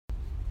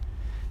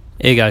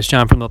Hey guys,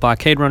 John from the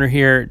Blockade Runner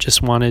here.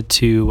 Just wanted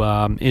to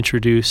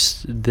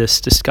introduce this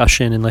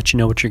discussion and let you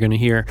know what you're going to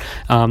hear.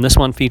 This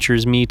one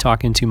features me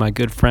talking to my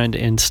good friend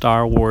in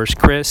Star Wars,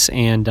 Chris,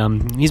 and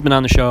he's been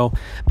on the show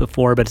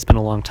before, but it's been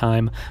a long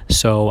time.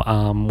 So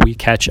we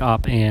catch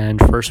up, and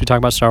first we talk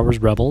about Star Wars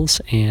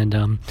Rebels,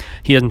 and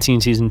he hasn't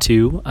seen Season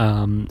 2,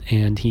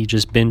 and he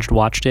just binged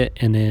watched it,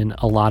 and then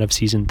a lot of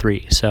Season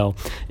 3. So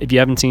if you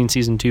haven't seen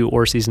Season 2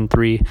 or Season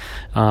 3,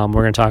 we're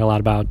going to talk a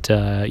lot about,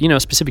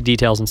 specific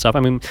details and stuff.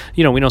 I mean,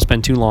 we don't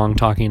spend too long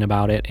talking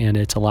about it, and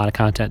it's a lot of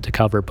content to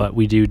cover, but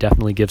we do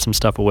definitely give some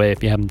stuff away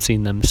if you haven't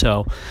seen them.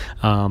 So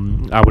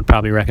I would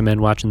probably recommend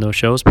watching those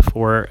shows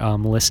before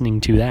listening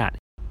to that.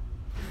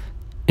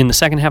 In the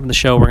second half of the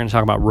show, we're going to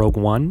talk about Rogue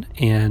One,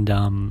 and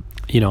I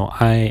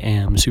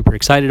am super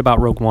excited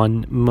about Rogue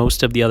One.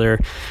 Most of the other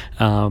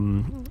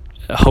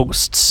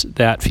hosts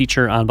that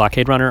feature on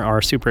Blockade Runner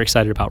are super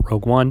excited about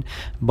Rogue One,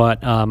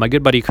 but my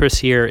good buddy Chris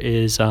here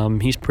is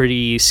he's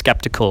pretty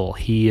skeptical.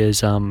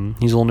 He's a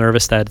little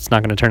nervous that it's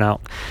not going to turn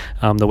out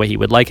the way he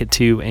would like it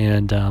to,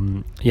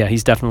 and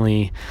he's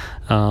definitely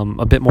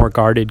a bit more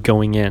guarded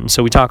going in.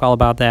 So we talk all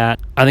about that.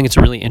 I think it's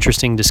a really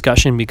interesting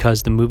discussion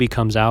because the movie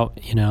comes out,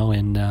 in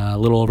a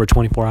little over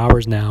 24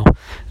 hours now,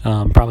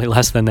 probably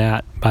less than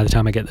that by the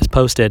time I get this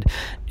posted,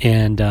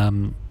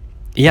 and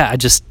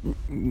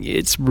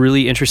it's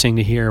really interesting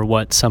to hear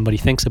what somebody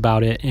thinks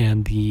about it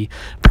and the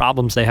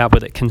problems they have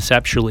with it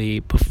conceptually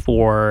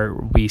before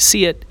we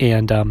see it.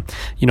 And, I'm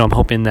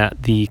hoping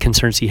that the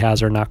concerns he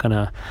has are not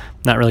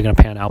really going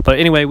to pan out. But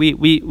anyway,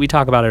 we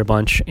talk about it a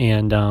bunch,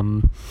 and,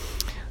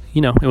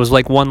 it was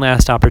like one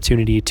last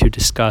opportunity to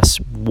discuss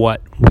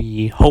what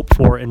we hope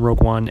for in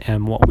Rogue One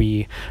and what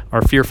we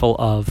are fearful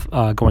of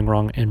going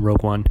wrong in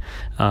Rogue One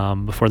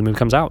before the movie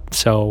comes out.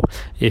 So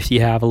if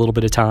you have a little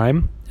bit of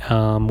time,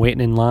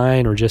 waiting in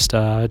line, or just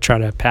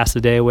trying to pass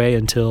the day away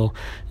until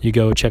you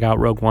go check out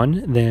Rogue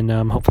One, then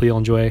hopefully you'll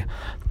enjoy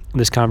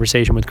this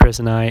conversation with Chris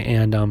and I,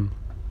 and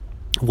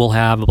we'll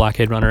have a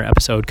Blockade Runner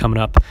episode coming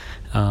up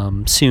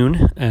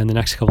soon in the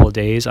next couple of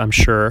days, I'm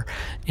sure,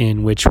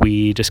 in which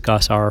we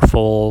discuss our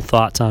full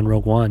thoughts on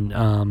Rogue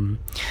One.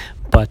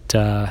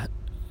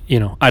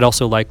 I'd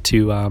also like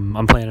to,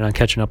 I'm planning on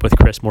catching up with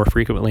Chris more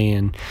frequently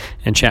and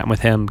chatting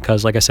with him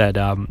because, like I said,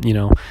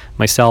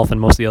 myself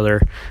and most of the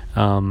other,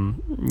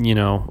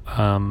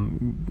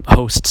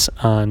 hosts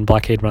on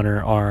Blockade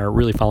Runner are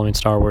really following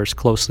Star Wars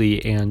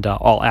closely and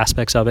all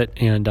aspects of it.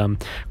 And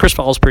Chris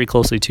follows pretty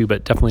closely too,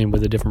 but definitely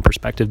with a different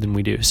perspective than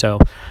we do. So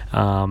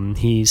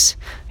he's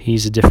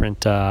a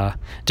different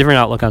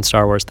outlook on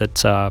Star Wars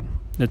that's fun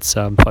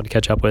to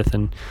catch up with.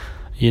 And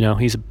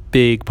he's a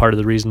big part of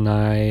the reason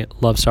I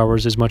love Star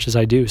Wars as much as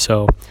I do.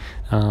 So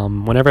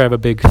whenever I have a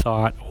big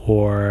thought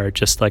or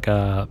just like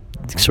a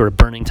sort of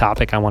burning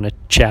topic I want to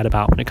chat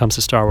about when it comes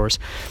to Star Wars,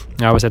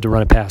 I always have to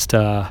run it past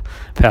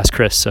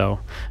Chris. So,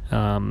 he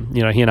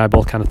and I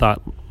both kind of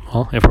thought,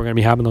 well, if we're going to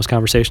be having those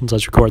conversations,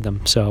 let's record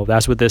them. So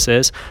that's what this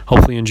is.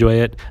 Hopefully you enjoy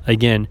it.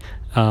 Again,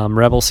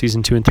 Rebels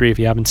Season 2 and 3, if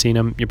you haven't seen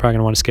them, you're probably going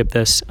to want to skip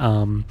this.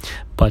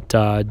 But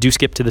do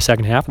skip to the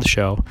second half of the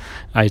show,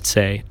 I'd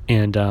say.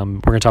 And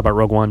we're going to talk about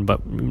Rogue One,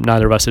 but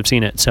neither of us have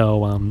seen it.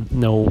 So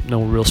no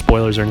real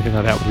spoilers or anything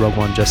like that with Rogue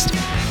One, just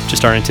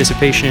our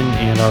anticipation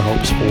and our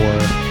hopes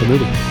for the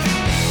movie.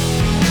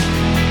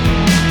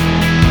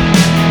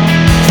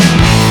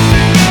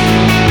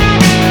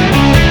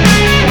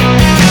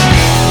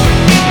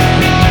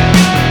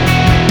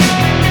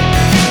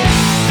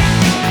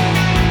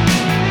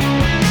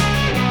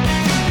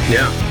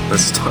 Yeah,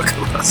 let's talk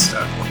about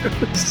Star Wars.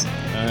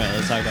 All right,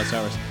 let's talk about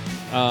Star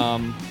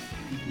Wars.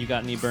 You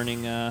got any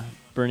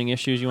burning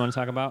issues you want to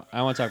talk about?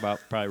 I want to talk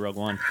about probably Rogue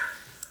One,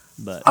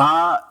 but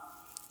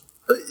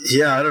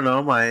yeah, I don't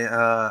know.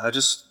 I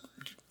just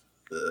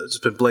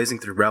been blazing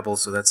through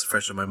Rebels, so that's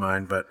fresh in my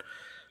mind. But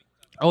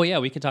oh yeah,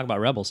 we could talk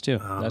about Rebels too.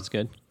 That's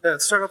good. Yeah,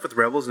 let's start off with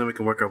Rebels, and then we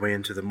can work our way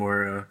into the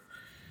more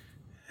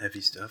heavy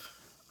stuff.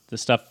 The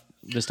stuff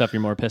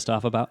you're more pissed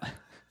off about.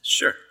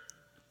 Sure.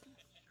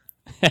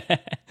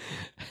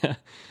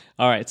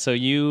 All right, so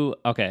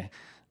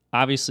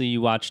obviously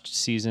you watched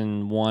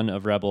Season 1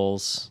 of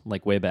Rebels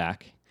like way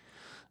back,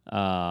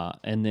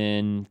 and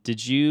then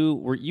you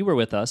were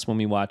with us when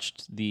we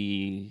watched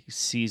the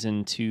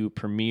Season 2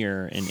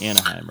 premiere in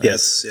Anaheim, right?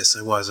 Yes,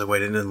 I was. I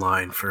waited in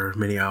line for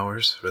many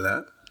hours for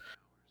that.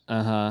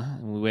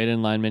 We waited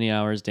in line many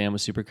hours. Dan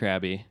was super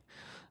crabby,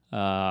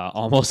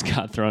 almost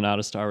got thrown out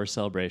of Star Wars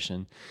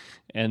Celebration,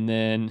 and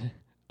then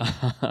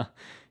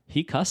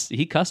He cussed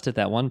at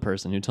that one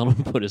person who told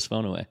him to put his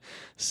phone away.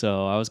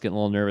 So I was getting a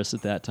little nervous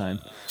at that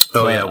time.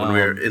 Oh, yeah, when we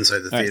were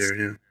inside the theater.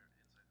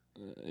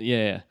 Right.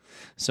 Yeah.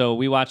 So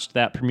we watched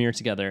that premiere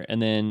together,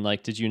 and then,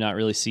 did you not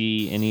really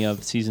see any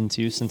of Season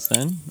 2 since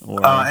then?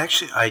 Or?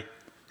 Actually,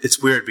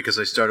 it's weird because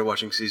I started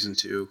watching Season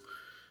 2.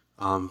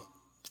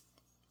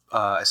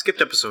 I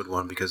skipped Episode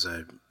 1 because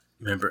I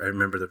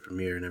remember the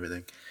premiere and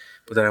everything.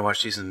 But then I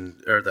watched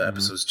the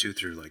episodes 2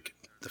 through,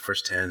 the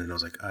first 10, and I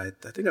was like, I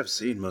think I've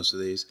seen most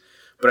of these.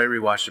 But I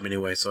rewatched them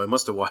anyway, so I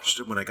must have watched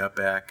it when I got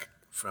back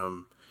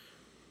from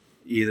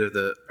either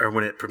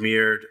when it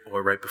premiered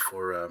or right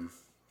before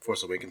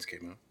Force Awakens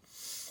came out.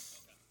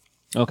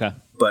 Okay,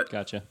 But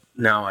gotcha.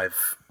 now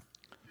I've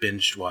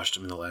binge watched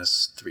them in the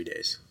last 3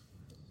 days.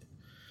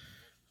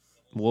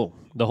 Whoa,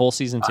 the whole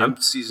season 2? I'm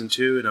season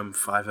 2, and I'm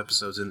 5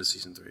 episodes into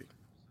season 3.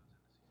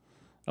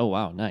 Oh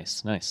wow,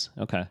 nice.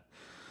 Okay,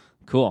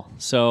 cool.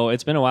 So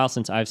it's been a while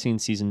since I've seen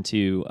season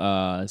 2.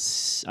 I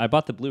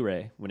bought the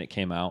Blu-ray when it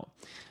came out,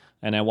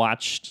 and I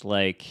watched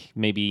like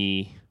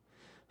maybe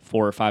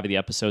 4 or 5 of the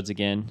episodes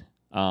again.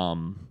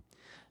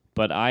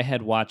 But I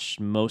had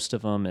watched most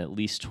of them at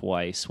least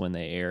twice when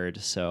they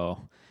aired,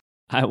 so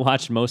I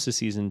watched most of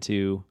season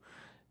 2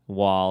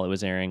 while it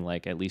was airing,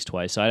 like at least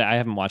twice. So I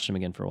haven't watched them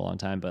again for a long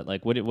time. But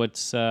like, what are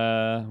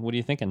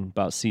you thinking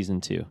about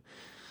season 2?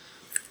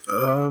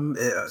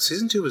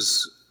 Season 2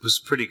 was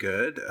pretty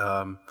good.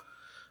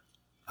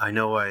 I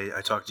know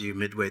I talked to you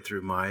midway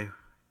through my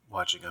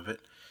watching of it,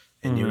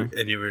 and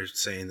you were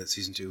saying that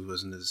season 2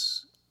 wasn't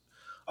as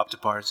up to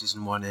par as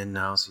season 1 and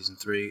now season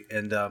 3,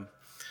 and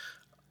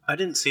I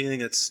didn't see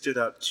anything that stood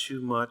out too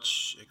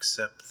much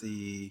except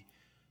there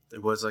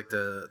was like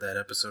that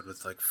episode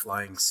with like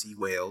flying sea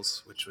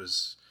whales, which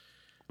was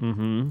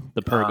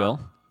the Purrgil,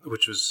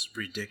 which was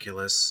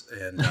ridiculous,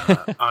 and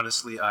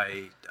honestly,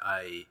 I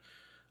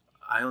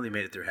only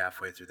made it through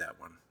halfway through that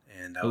one,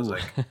 and I was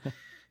like,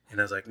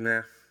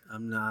 nah,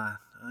 I'm not,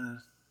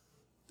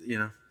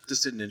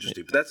 just didn't interest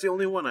me. But that's the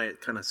only one I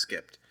kind of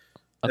skipped.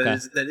 Okay.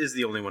 That is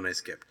the only one I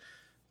skipped.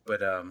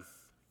 But and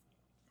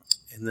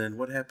then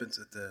what happens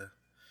at the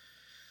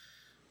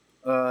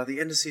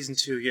end of season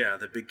 2? Yeah,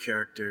 the big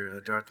character,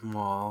 Darth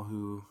Maul,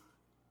 who,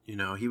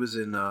 he was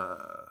in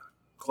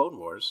Clone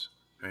Wars,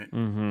 right?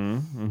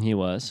 Mm-hmm. He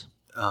was.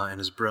 And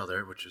his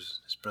brother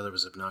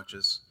was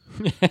obnoxious.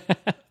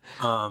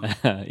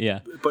 Yeah.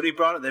 But they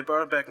brought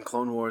it back in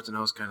Clone Wars, and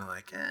I was kind of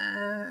like,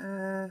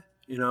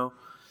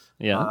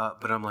 Yeah.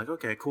 But I'm like,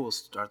 okay, cool,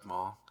 it's Darth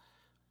Maul.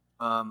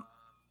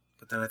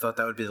 But then I thought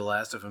that would be the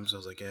last of him, so I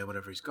was like, yeah,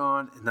 whatever, he's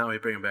gone. And now we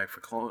bring him back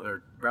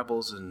for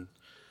Rebels, and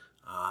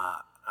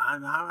I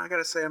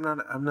gotta say, I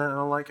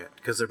don't like it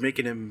because they're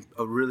making him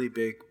a really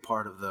big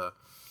part of the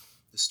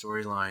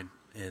storyline,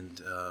 and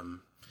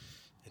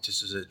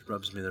it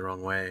rubs me the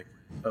wrong way.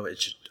 Oh,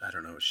 it should. I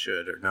don't know. It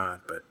should or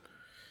not, but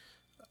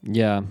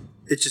yeah,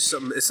 it's just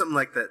something. It's something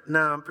like that.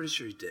 No, I'm pretty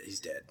sure he's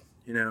dead.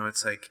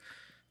 It's like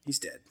he's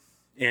dead.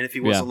 And if he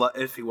was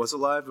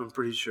alive, I'm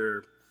pretty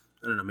sure.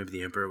 I don't know. Maybe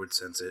the Emperor would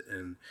sense it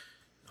and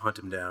hunt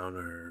him down,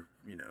 or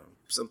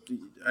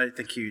something. I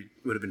think he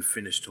would have been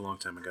finished a long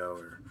time ago.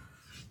 Or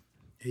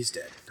he's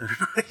dead.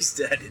 He's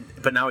dead.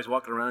 But now he's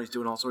walking around. He's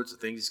doing all sorts of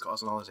things. He's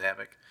causing all this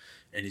havoc,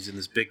 and he's in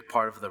this big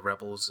part of the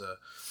rebels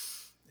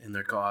in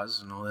their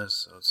cause and all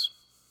this. So it's.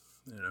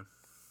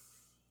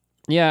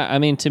 Yeah, I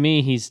mean, to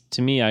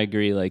me, I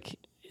agree. Like,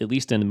 at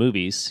least in the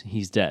movies,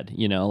 he's dead.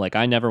 Like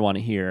I never want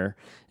to hear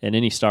in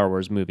any Star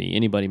Wars movie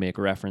anybody make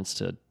a reference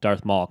to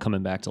Darth Maul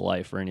coming back to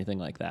life or anything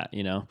like that.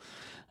 I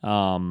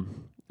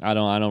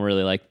don't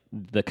really like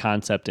the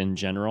concept in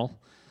general,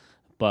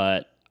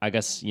 but I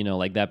guess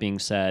like that being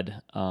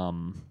said,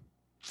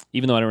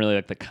 even though I don't really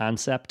like the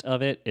concept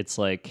of it, it's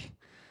like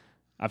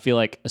I feel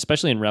like,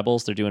 especially in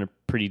Rebels, they're doing a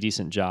pretty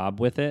decent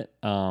job with it.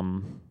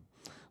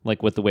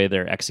 Like with the way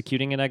they're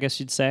executing it, I guess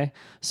you'd say.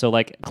 So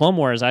like Clone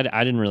Wars, I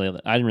didn't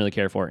really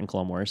care for it in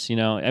Clone Wars.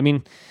 I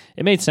mean,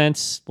 it made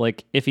sense.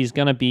 Like if he's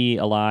gonna be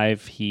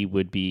alive, he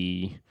would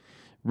be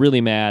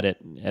really mad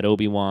at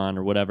Obi-Wan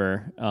or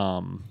whatever.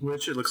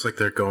 Which it looks like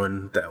they're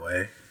going that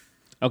way.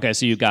 Okay,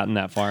 so you've gotten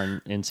that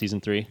far in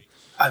season 3.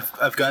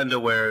 I've gotten to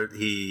where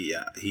he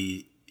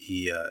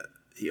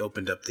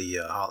opened up the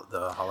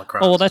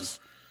holocron. Oh well, that's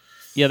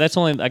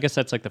only, I guess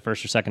that's like the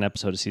first or second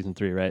episode of season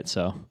 3, right?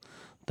 So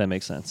that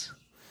makes sense.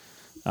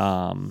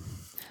 I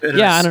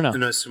don't know.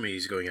 And assuming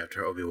he's going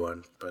after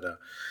Obi-Wan, but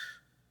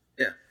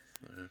yeah.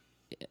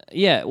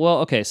 Yeah, well,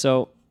 okay,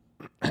 so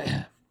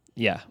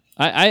yeah.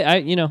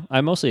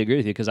 I mostly agree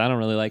with you because I don't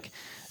really like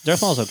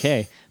Darth Maul's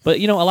okay. But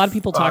a lot of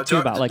people talk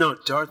about like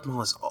Darth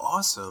Maul is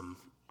awesome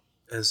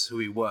as who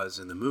he was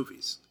in the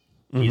movies.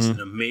 He's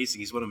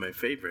he's one of my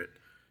favorite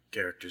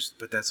characters,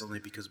 but that's only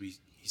because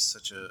he's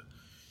such a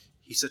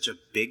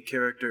big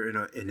character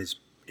in his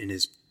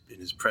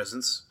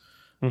presence.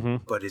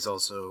 But he's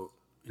also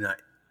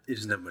he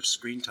doesn't have much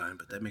screen time,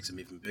 but that makes him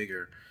even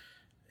bigger.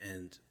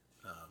 And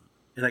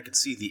I can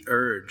see the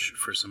urge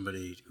for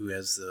somebody who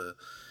has the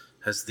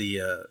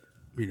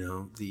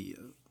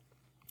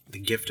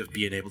gift of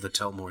being able to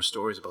tell more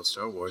stories about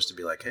Star Wars to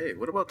be like, hey,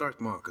 what about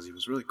Darth Maul? Because he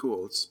was really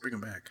cool. Let's bring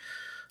him back.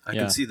 I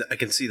can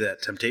see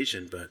that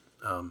temptation, but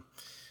I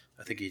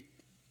think he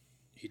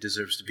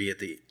deserves to be at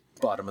the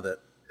bottom of that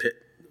pit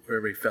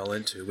wherever he fell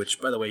into.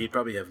 Which, by the way, he'd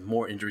probably have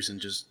more injuries than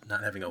just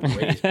not having a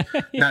waist,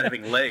 not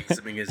having legs.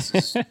 I mean,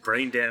 his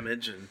brain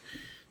damage and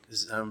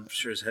I'm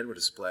sure his head would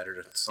have splattered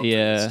at something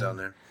that's down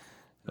there.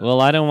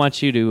 Well, I don't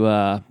want you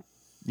to,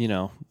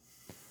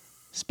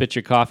 spit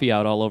your coffee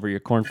out all over your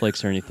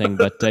cornflakes or anything,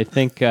 but I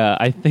think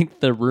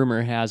the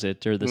rumor has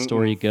it, or the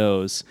story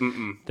goes,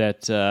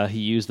 that he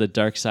used the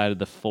dark side of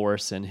the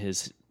Force and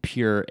his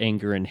pure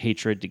anger and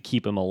hatred to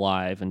keep him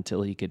alive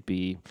until he could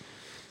be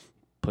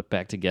put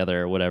back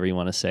together or whatever you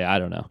want to say. I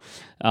don't know.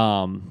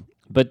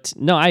 But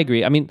no, I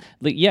agree. I mean,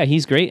 yeah,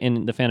 he's great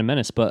in The Phantom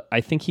Menace, but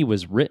I think he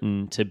was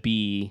written to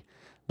be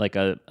like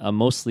a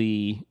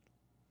mostly,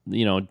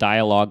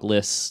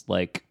 dialogueless,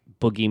 like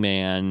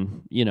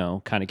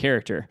boogeyman, kind of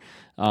character.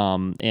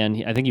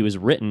 I think he was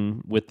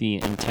written with the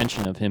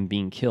intention of him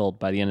being killed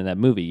by the end of that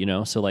movie,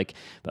 So like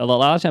a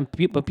lot of times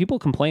people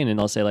complain and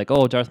they'll say like,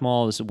 oh, Darth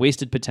Maul is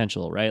wasted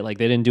potential, right? Like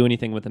they didn't do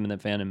anything with him in The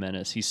Phantom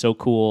Menace. He's so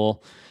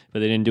cool, but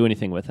they didn't do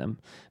anything with him.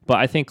 But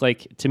I think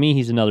like to me,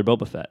 he's another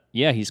Boba Fett.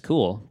 Yeah, he's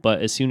cool.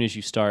 But as soon as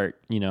you start,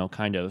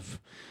 kind of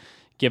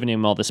giving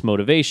him all this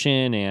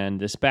motivation and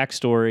this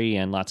backstory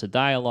and lots of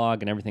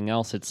dialogue and everything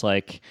else, it's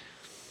like,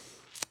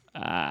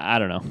 I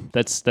don't know.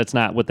 That's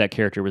not what that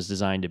character was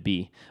designed to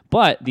be.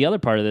 But the other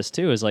part of this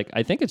too is like,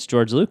 I think it's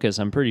George Lucas.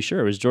 I'm pretty sure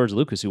it was George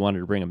Lucas who wanted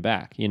to bring him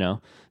back,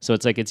 So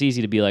it's like, it's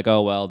easy to be like,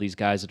 oh, well, these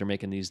guys that are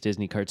making these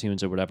Disney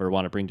cartoons or whatever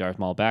want to bring Darth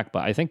Maul back.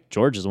 But I think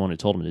George is the one who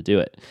told him to do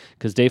it.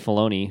 Because Dave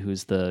Filoni,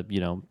 who's the,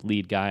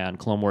 lead guy on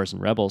Clone Wars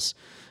and Rebels,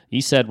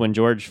 he said when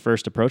George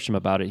first approached him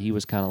about it, he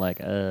was kind of like,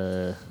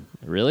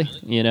 really?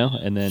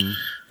 And then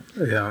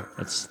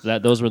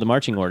those were the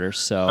marching orders.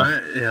 So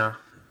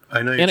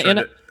I know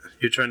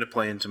you're trying to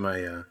play into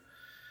my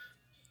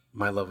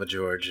my love of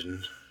George,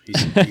 and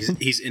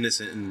he's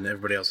innocent, and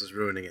everybody else is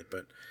ruining it.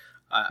 But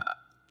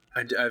I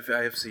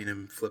have seen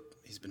him flip.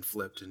 He's been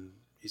flipped, and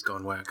he's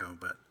gone wacko.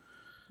 But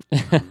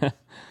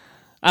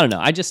I don't know.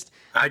 I do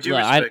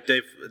respect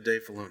Dave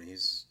Filoni.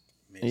 He's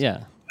amazing.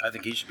 Yeah. I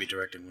think he should be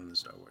directing one of the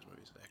Star Wars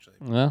movies. Actually,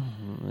 well,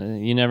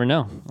 you never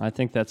know. I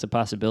think that's a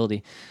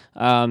possibility.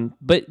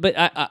 But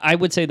I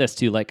would say this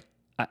too. Like,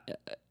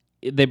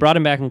 they brought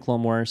him back in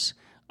Clone Wars.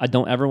 I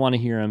don't ever want to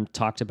hear him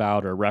talked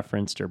about or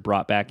referenced or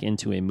brought back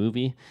into a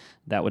movie.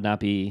 That would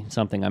not be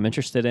something I'm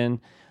interested in.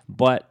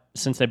 But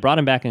since they brought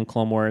him back in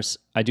Clone Wars,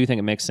 I do think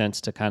it makes sense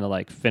to kind of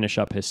like finish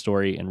up his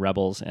story in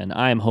Rebels. And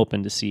I am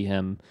hoping to see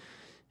him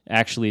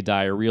actually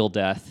die a real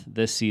death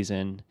this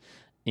season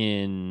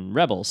in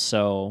Rebels.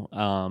 So,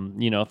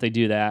 if they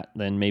do that,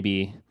 then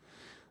maybe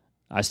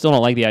I still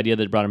don't like the idea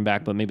that they brought him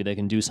back, but maybe they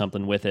can do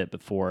something with it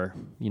before,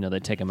 they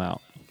take him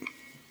out.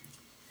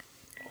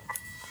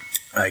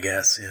 I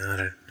guess,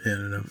 I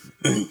don't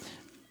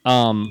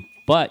know.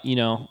 But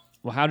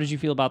how did you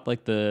feel about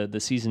like the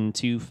season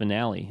 2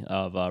 finale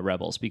of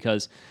Rebels?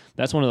 Because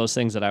that's one of those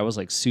things that I was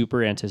like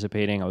super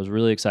anticipating. I was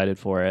really excited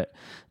for it,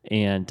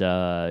 and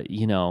I've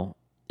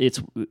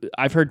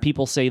heard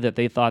people say that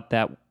they thought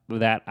that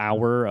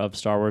hour of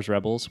Star Wars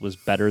Rebels was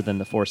better than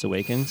The Force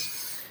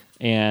Awakens,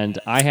 and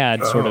I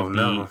had sort of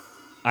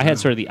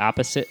the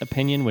opposite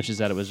opinion, which is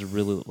that it was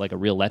really like a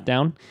real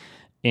letdown.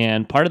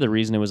 And part of the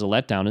reason it was a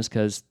letdown is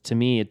because, to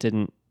me,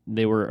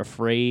 they were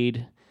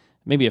afraid,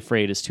 maybe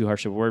afraid is too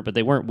harsh of a word, but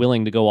they weren't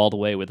willing to go all the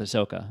way with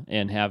Ahsoka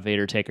and have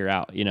Vader take her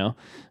out,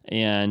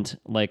 And,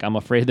 like, I'm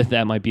afraid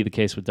that might be the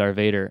case with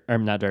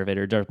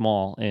Darth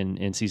Maul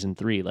in Season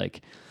 3.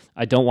 Like,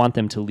 I don't want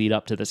them to lead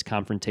up to this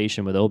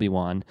confrontation with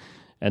Obi-Wan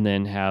and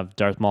then have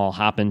Darth Maul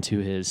hop into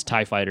his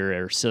TIE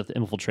fighter or Sith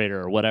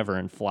infiltrator or whatever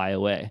and fly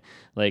away.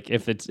 Like,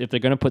 if they're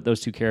going to put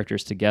those two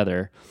characters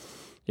together,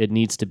 it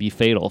needs to be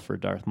fatal for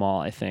Darth Maul,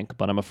 I think,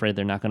 but I'm afraid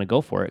they're not going to go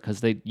for it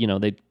because they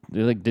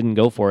like didn't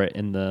go for it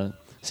in the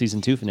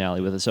season 2 finale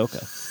with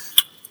Ahsoka.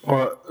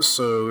 Well,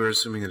 so we're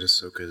assuming that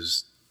Ahsoka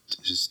is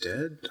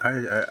dead.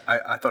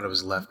 I thought it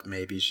was left.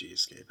 Maybe she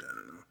escaped. I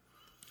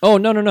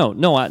don't know.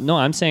 Oh no!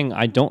 I'm saying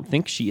I don't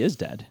think she is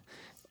dead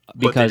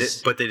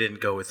because but they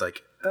didn't go with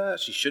like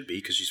she should be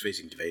because she's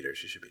facing Vader.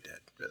 She should be dead.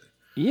 Really?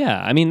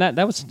 Yeah, I mean that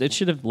was it.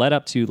 Should have led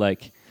up to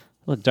like,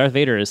 look, Darth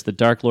Vader is the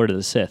Dark Lord of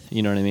the Sith.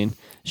 You know what I mean?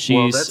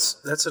 Well,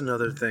 that's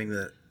another thing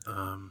that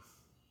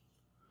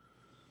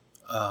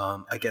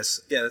I guess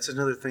that's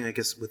another thing I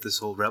guess with this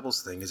whole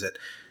Rebels thing is that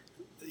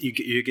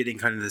you're getting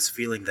kind of this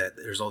feeling that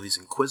there's all these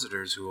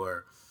Inquisitors who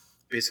are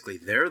basically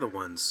they're the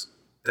ones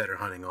that are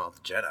hunting all the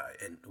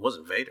Jedi, and it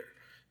wasn't Vader.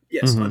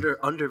 Yes,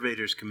 under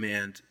Vader's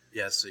command.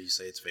 Yes, so you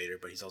say it's Vader,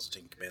 but he's also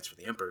taking commands from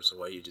the Emperor. So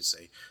why do you just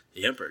say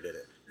the Emperor did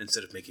it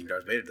instead of making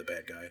Darth Vader the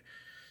bad guy?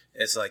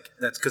 It's like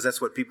that's because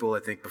that's what people I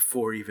think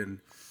before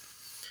even.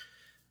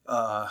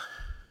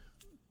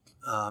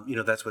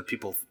 That's what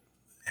people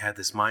had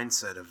this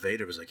mindset of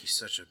Vader was like he's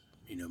such a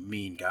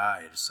mean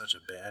guy, he's such a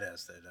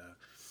badass that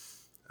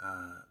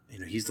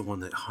he's the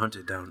one that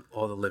hunted down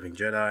all the living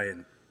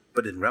Jedi,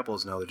 but in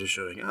Rebels now they're just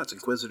showing it's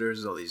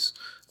Inquisitors, all these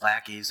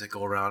lackeys that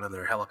go around on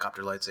their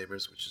helicopter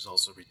lightsabers, which is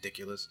also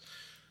ridiculous.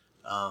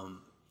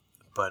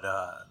 But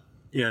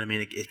you know what I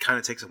mean? It kind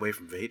of takes away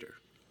from Vader.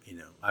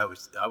 I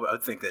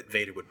would think that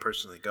Vader would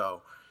personally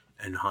go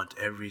and hunt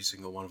every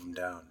single one of them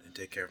down and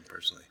take care of them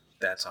personally.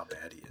 That's how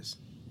bad he is.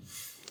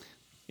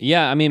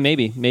 Yeah, I mean,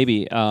 maybe.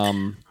 I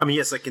mean,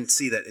 yes, I can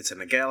see that it's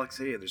in a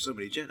galaxy and there's so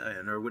many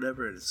Jedi or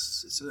whatever, and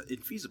it's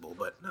infeasible.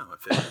 But no,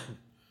 if it,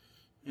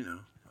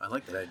 I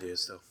like that idea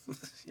still.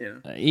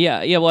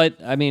 Yeah. Well, I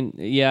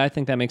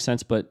think that makes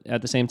sense. But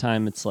at the same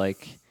time, it's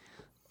like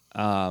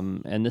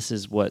and this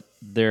is what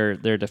their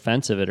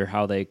defense of it, or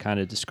how they kind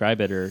of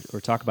describe it or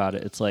talk about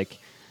it. It's like,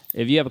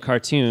 if you have a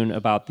cartoon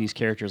about these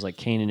characters like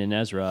Kanan and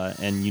Ezra,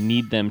 and you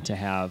need them to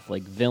have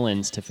like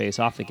villains to face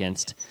off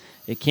against,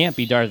 it can't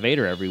be Darth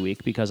Vader every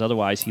week, because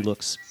otherwise he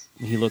looks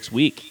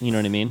weak. You know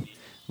what I mean?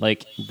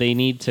 Like, they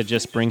need to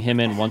just bring him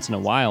in once in a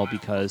while,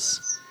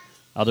 because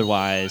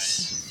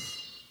otherwise,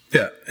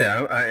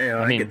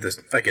 I mean, get this.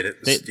 I get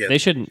it. they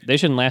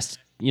shouldn't last,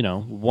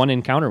 one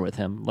encounter with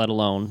him, let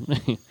alone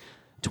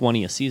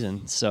 20 a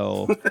season.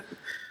 So,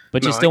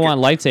 but you still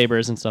want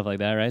lightsabers and stuff like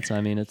that, right? So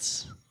I mean,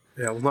 it's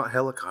not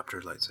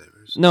helicopter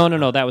lightsabers.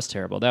 No, that was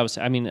terrible.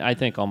 I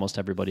think almost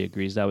everybody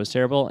agrees that was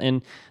terrible.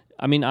 And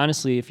I mean,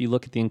 honestly, if you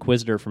look at the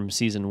Inquisitor from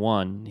season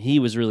 1, he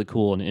was really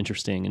cool and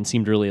interesting and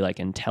seemed really like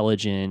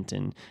intelligent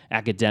and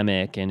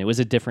academic, and it was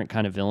a different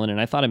kind of villain. And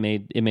I thought it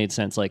made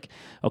sense. Like,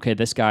 okay,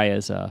 this guy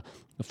is a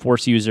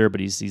Force user, but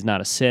he's not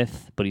a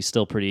Sith, but he's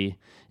still pretty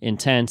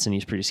intense and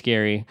he's pretty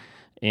scary.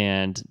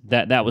 And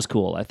that was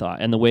cool, I thought.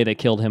 And the way they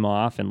killed him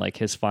off, and like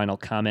his final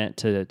comment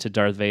to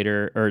Darth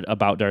Vader, or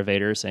about Darth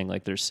Vader, saying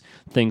like there's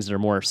things that are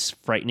more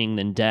frightening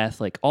than death,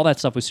 like all that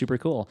stuff was super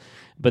cool.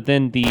 But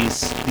then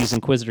these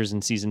Inquisitors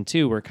in season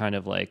 2 were kind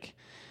of like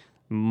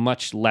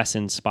much less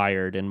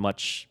inspired and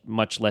much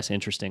less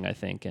interesting, I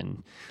think.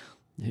 And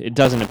it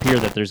doesn't appear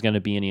that there's going to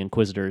be any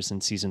Inquisitors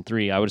in season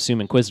 3. I would assume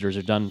Inquisitors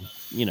are done,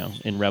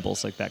 in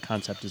Rebels. Like, that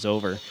concept is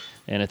over.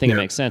 And I think it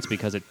makes sense,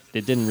 because it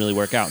didn't really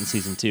work out in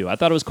season 2. I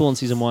thought it was cool in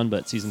season 1,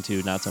 but season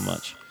 2, not so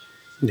much.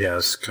 Yeah,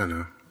 it's kind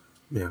of,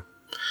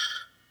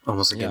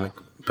 almost a gimmick.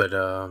 But,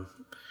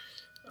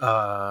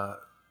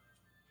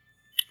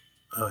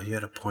 you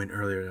had a point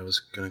earlier I was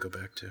going to go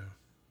back to.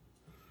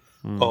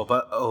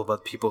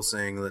 About people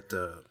saying that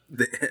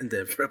the end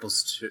of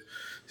Rebels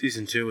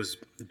season 2 was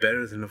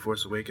better than The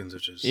Force Awakens,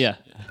 which is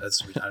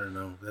that's, I don't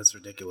know, that's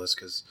ridiculous,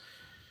 because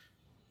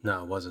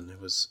no, it wasn't.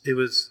 It was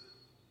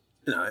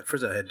at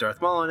first it had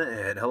Darth Maul in it.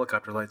 It had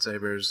helicopter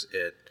lightsabers.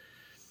 It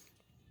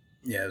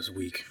was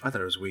weak. I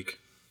thought it was weak.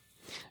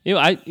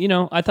 I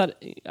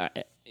thought,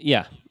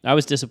 I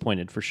was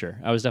disappointed for sure.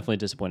 I was definitely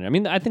disappointed. I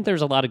mean, I think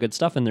there's a lot of good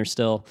stuff in there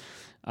still,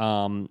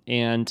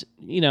 and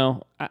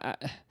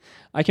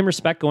I can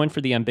respect going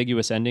for the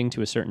ambiguous ending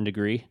to a certain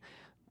degree,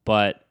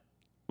 but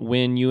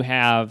when you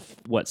have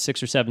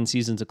 6 or 7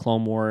 seasons of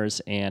Clone Wars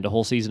and a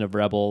whole season of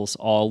Rebels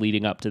all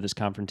leading up to this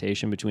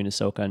confrontation between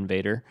Ahsoka and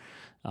Vader,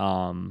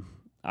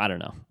 I don't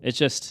know. It's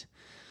just,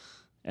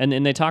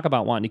 and they talk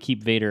about wanting to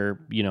keep Vader,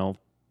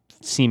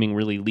 seeming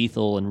really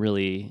lethal and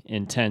really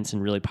intense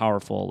and really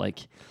powerful.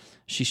 Like,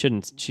 she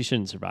shouldn't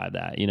survive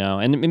that,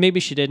 and maybe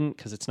she didn't,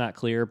 because it's not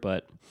clear,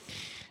 but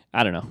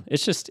I don't know.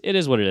 It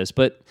is what it is.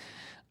 But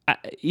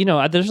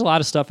there's a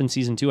lot of stuff in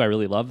season 2 I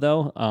really love,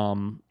 though.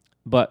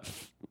 But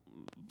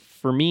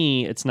for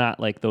me, it's not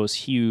like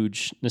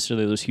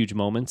necessarily those huge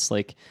moments.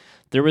 Like,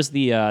 there was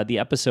the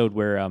episode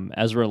where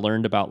Ezra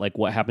learned about like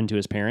what happened to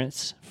his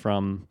parents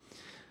from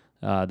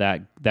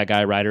that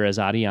guy Ryder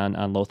Azadi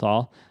on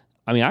Lothal.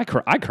 I mean, I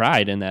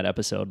cried in that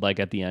episode, like,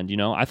 at the end.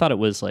 I thought it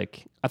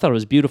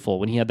was beautiful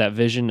when he had that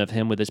vision of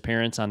him with his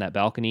parents on that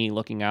balcony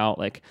looking out.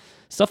 Like,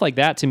 stuff like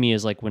that to me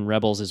is like when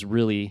Rebels is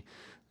really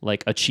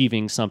like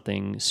achieving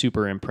something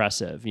super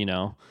impressive,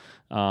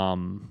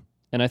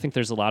 and I think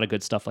there's a lot of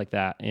good stuff like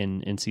that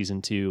in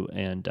season 2,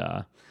 and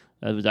I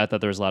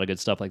thought there was a lot of good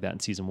stuff like that in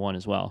season 1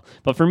 as well.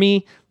 But for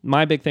me,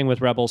 my big thing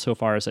with Rebels so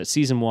far is that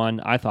season 1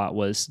 I thought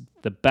was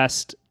the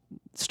best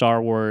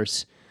Star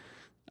Wars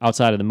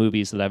outside of the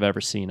movies that I've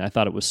ever seen. I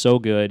thought it was so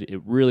good.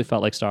 It really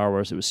felt like Star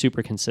Wars. It was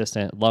super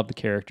consistent. Loved the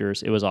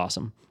characters. It was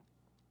awesome.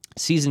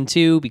 Season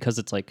 2, because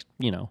it's like,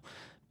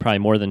 probably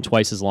more than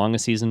twice as long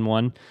as season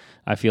 1,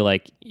 I feel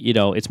like,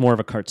 it's more of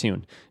a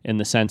cartoon in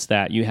the sense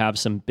that you have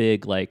some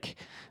big, like,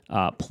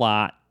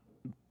 plot,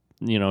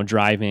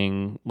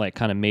 driving, like,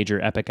 kind of major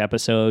epic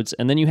episodes.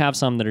 And then you have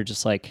some that are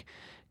just like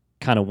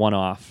kind of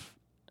one-off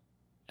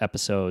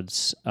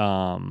episodes,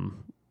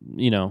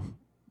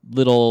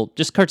 little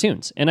just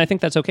cartoons. And I think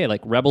that's okay.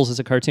 Like, Rebels is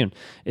a cartoon.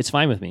 It's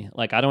fine with me.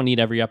 Like, I don't need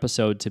every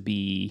episode to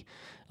be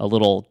a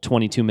little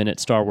 22-minute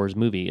Star Wars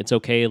movie. It's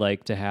okay,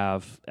 like, to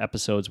have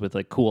episodes with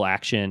like cool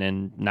action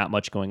and not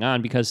much going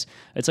on, because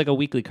it's like a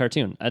weekly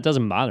cartoon. That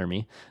doesn't bother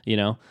me,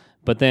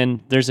 But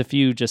then there's a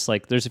few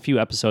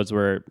episodes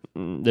where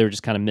they were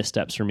just kind of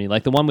missteps for me.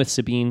 Like the one with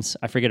Sabine's,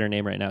 I forget her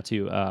name right now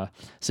too.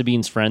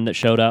 Sabine's friend that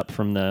showed up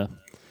from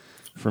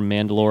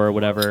Mandalore or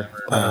whatever.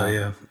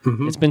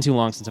 Mm-hmm. It's been too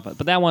long since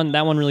but that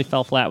one really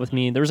fell flat with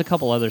me. There was a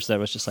couple others that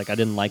was just like I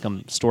didn't like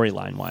them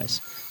storyline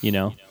wise,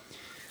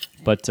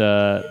 But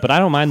I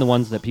don't mind the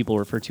ones that people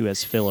refer to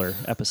as filler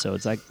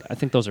episodes. I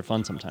think those are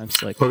fun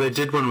sometimes. Like, well, they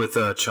did one with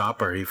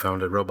Chopper. He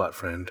found a robot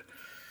friend.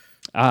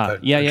 A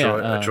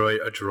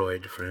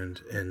droid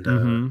friend,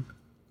 and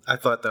I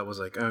thought that was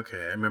like, okay.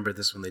 I remember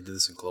this when they did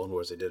this in Clone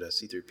Wars. They did a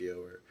C-3PO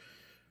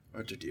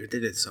or they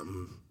did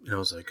something, and I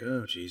was like,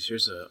 oh, geez,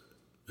 here's a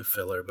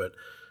filler. But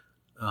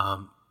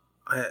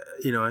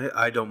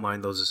I don't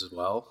mind those as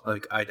well.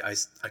 Like I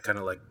kind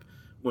of like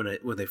when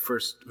I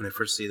first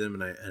see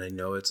them, and I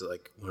know it's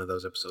like one of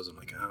those episodes. I'm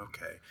like, oh,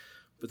 okay.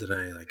 but then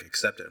I like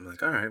accept it. I'm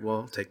like, all right,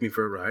 well, take me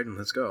for a ride and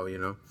let's go,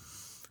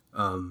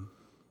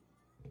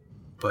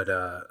 But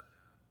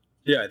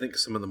yeah, I think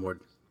some of the more,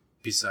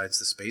 besides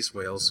the space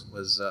whales,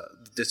 was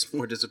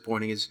more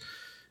disappointing is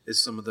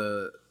some of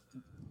the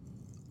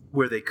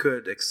where they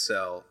could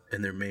excel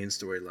in their main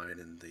storyline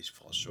and they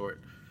fall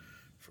short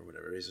for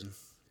whatever reason.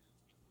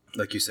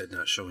 Like you said,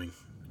 not showing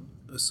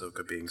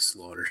Ahsoka being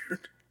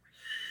slaughtered.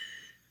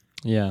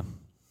 Yeah.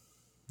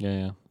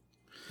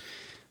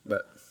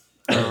 But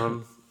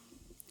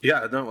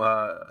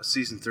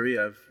season 3,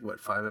 I've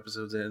 5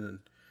 episodes in,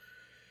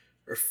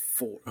 or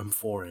 4. I'm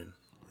 4 in,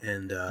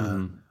 and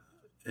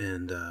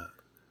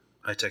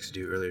I texted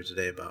you earlier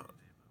today about,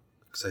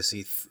 because I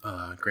see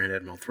Grand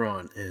Admiral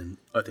Thrawn, and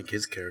I think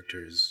his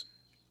character is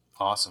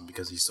awesome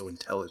because he's so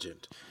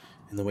intelligent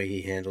in the way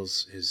he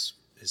handles his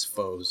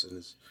foes and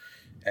his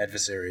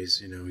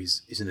adversaries.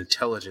 He's an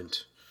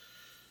intelligent,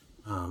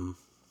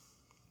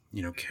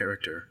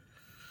 character.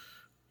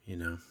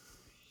 Yeah.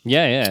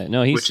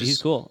 No,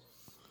 he's cool.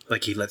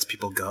 Like, he lets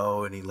people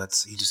go, and he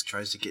just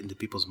tries to get into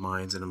people's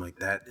minds, and I'm like,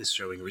 that is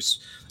showing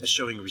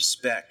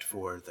respect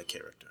for the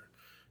character.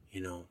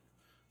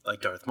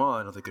 Like Darth Maul,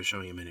 I don't think they're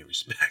showing him any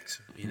respect.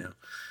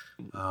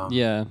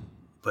 Yeah.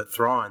 But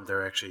Thrawn,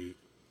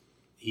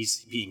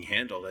 he's being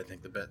handled, I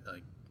think,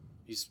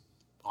 he's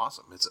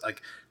awesome. It's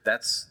like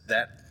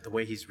the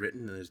way he's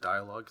written in his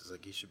dialogue is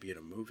like he should be in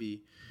a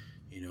movie.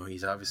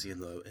 He's obviously in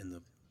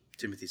the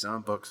Timothy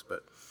Zahn books,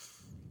 but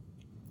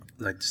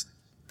like just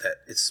that,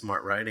 it's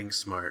smart writing,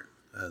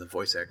 the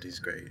voice acting is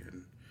great,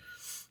 and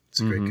it's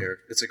a great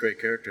character. It's a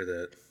great character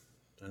that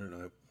I don't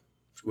know. I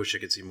wish I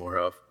could see more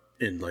of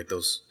in like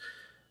those.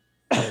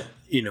 I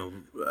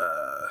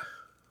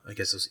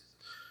guess those,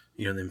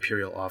 the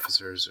Imperial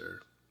officers,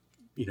 or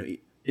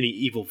any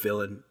evil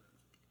villain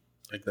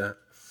like that.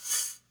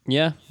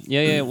 Yeah.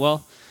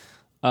 Well,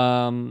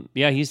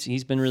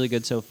 he's been really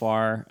good so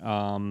far.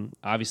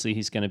 Obviously,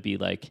 he's going to be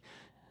like,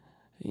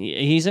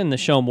 he's in the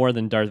show more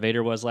than Darth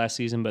Vader was last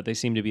season, but they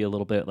seem to be a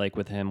little bit like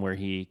with him, where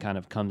he kind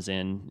of comes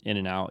in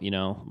and out.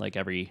 Like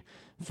every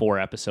 4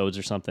 episodes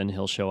or something,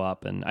 he'll show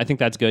up, and I think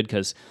that's good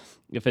because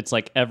if it's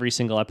like every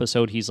single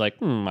episode, he's like,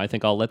 I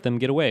think I'll let them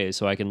get away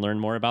so I can learn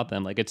more about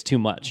them. Like, it's too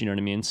much, you know what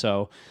I mean?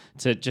 So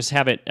to just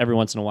have it every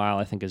once in a while,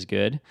 I think is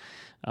good.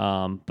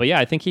 But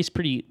yeah, I think he's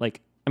pretty, like,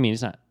 I mean,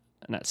 he's not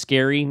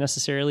scary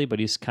necessarily, but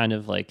he's kind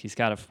of like, he's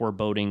got a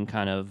foreboding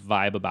kind of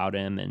vibe about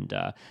him. And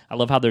I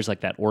love how there's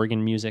like that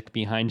organ music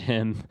behind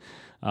him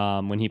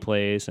when he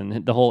plays,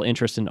 and the whole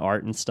interest in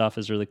art and stuff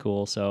is really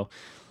cool. So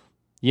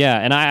yeah,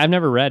 and I've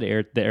never read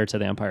the Heir to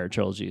the Empire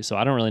trilogy, so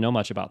I don't really know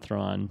much about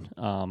Thrawn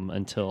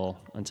until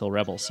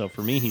Rebels. So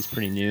for me, he's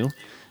pretty new,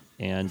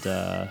 and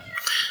I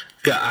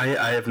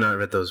have not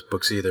read those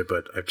books either,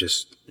 but I've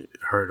just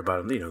heard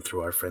about him, through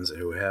our friends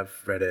who have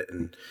read it,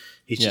 and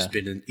he's just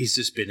been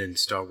in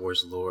Star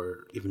Wars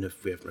lore. Even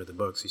if we haven't read the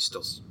books,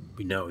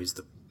 we know he's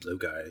the blue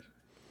guy.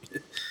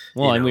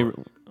 Well, and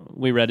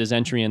we read his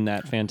entry in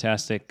that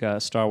fantastic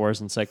Star Wars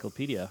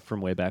encyclopedia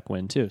from way back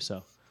when too.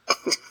 So.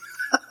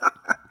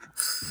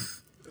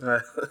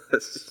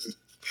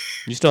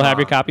 You still have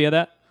your copy of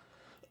that?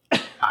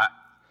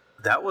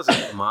 That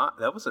wasn't mine.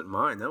 That was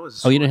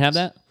Jordan's. Oh, you didn't have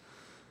that?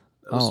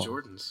 That was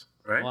Jordan's,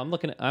 right? Well, I'm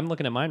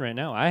looking at mine right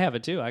now. I have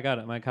it too. I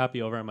got my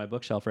copy over on my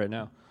bookshelf right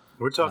now.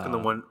 We're talking the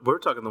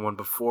one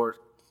before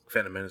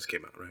Phantom Menace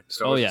came out, right?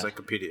 Star Wars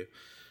Encyclopedia.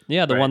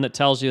 Yeah, the one that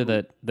tells you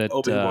that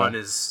Obi-Wan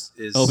is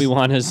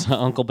Obi-Wan is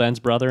Uncle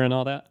Ben's brother and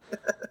all that.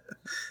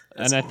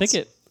 And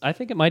awesome. I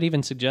think it might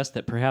even suggest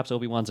that perhaps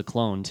Obi-Wan's a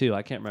clone too.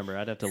 I can't remember.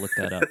 I'd have to look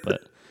that up, but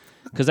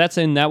because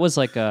that was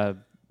like a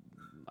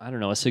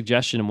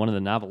suggestion in one of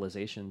the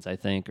novelizations, I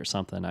think, or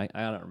something. I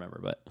don't remember,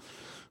 but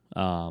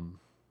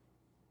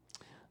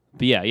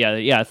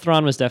yeah.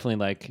 Thrawn was definitely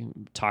like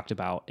talked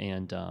about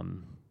and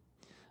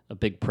a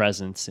big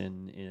presence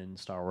in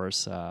Star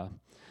Wars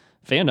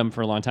fandom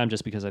for a long time,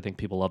 just because I think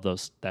people love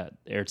that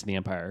Heir to the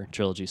Empire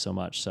trilogy so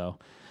much. So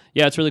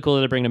yeah, it's really cool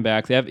that they're bringing him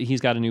back.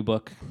 He's got a new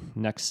book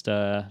next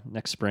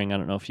spring. I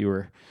don't know if you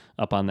were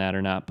up on that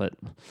or not, but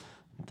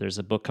there's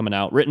a book coming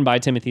out written by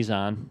Timothy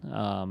Zahn.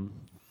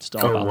 Just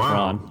all about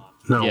Thrawn.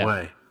 No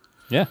way.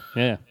 Yeah.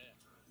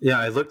 Yeah,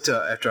 I looked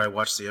after I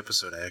watched the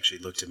episode. I actually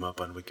looked him up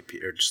on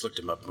Wikipedia, or just looked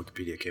him up.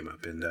 Wikipedia came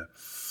up, and then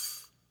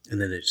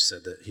it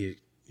said that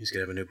he's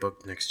gonna have a new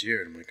book next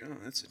year. And I'm like, oh,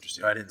 that's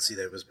interesting. I didn't see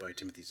that it was by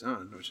Timothy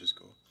Zahn, which is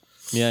cool.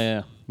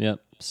 Yeah.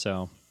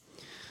 So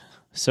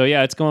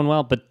yeah, it's going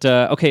well. But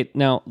okay,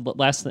 now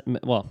unless you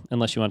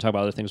want to talk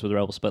about other things with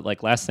Rebels, but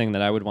like last thing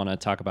that I would want to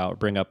talk about or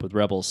bring up with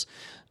Rebels,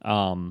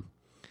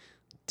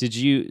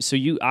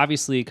 you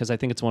obviously, because I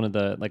think it's one of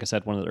the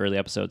early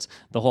episodes,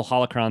 the whole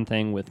holocron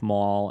thing with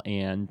Maul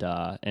and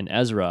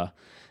Ezra.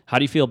 How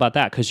do you feel about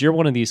that? Because you're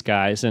one of these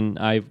guys, and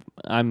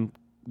I'm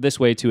this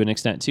way to an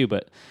extent too,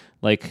 but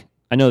like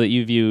I know that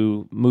you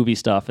view movie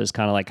stuff as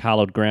kind of like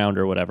hallowed ground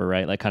or whatever,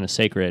 right? Like kind of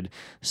sacred.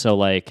 So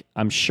like,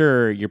 I'm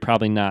sure you're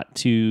probably not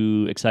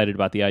too excited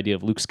about the idea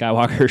of Luke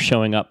Skywalker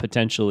showing up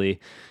potentially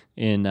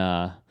in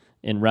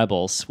in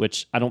Rebels,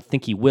 which I don't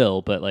think he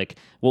will, but like,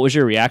 what was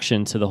your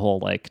reaction to the whole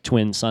like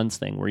twin sons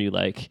thing? Were you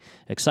like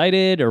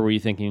excited, or were you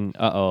thinking,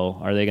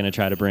 are they going to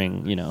try to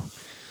bring,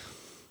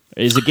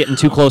 is it getting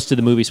too close to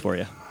the movies for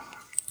you?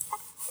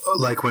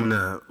 Like when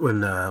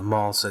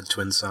Maul said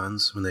twin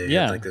sons, when they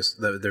had like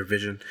their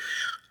vision.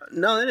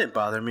 No, that didn't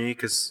bother me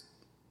because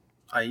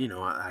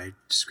I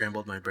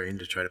scrambled my brain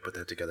to try to put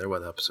that together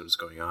while the episode was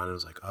going on. I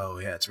was like, oh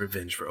yeah, it's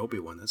revenge for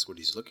Obi-Wan. That's what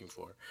he's looking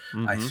for.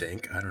 Mm-hmm. I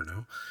think. I don't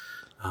know.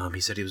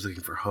 He said he was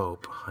looking for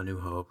hope, a new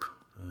hope,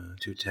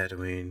 to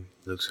Tatooine,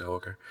 Luke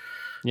Skywalker.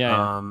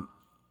 Yeah.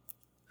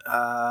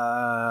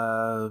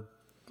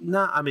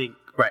 No, I mean,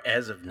 right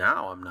as of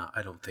now, I'm not.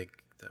 I don't think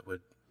that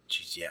would.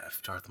 Geez, yeah,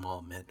 if Darth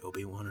Maul meant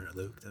Obi-Wan or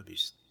Luke, that'd be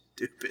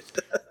stupid.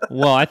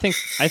 Well, I think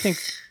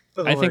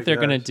they're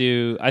gonna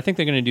do. I think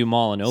they're gonna do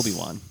Maul and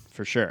Obi-Wan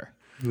for sure.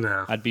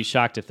 No, I'd be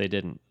shocked if they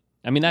didn't.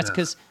 I mean, that's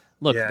because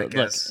look,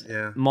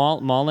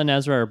 Maul and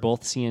Ezra are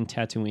both seeing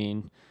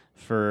Tatooine.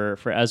 For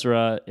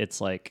Ezra,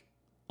 it's like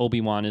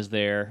Obi-Wan is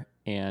there,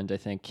 and I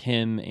think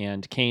him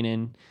and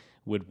Kanan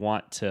would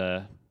want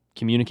to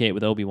communicate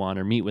with Obi-Wan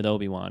or meet with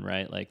Obi-Wan,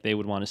 right? Like they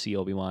would want to see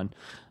Obi-Wan,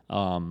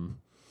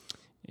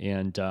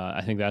 and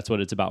I think that's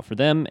what it's about for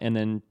them. And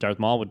then Darth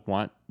Maul would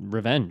want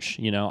revenge.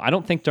 I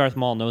don't think Darth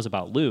Maul knows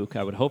about Luke.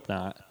 I would hope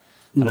not.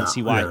 I don't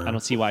see why. I don't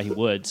see why he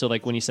would. So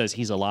like when he says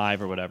he's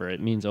alive or whatever,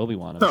 it means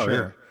Obi-Wan. I'm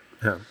sure.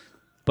 Yeah.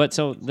 But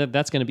so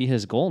that's going to be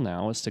his goal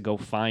now, is to go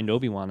find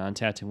Obi-Wan on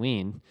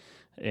Tatooine,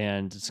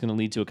 and it's going to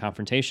lead to a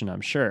confrontation,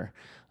 I'm sure.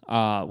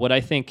 What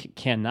I think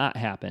cannot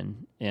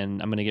happen, and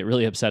I'm going to get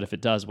really upset if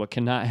it does, what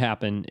cannot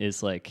happen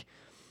is like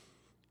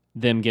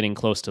them getting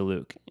close to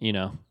Luke.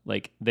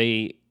 Like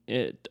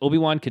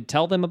Obi-Wan could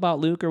tell them about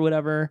Luke or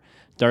whatever.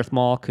 Darth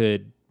Maul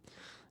could,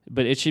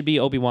 but it should be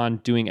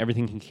Obi-Wan doing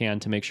everything he can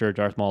to make sure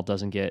Darth Maul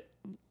doesn't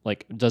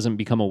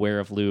become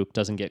aware of Luke,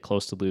 doesn't get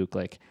close to Luke.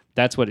 Like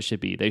that's what it should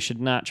be. They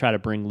should not try to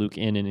bring Luke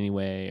in any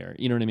way, or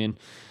you know what I mean?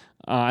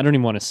 I don't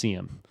even want to see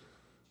him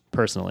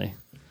personally.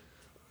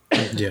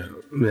 Yeah.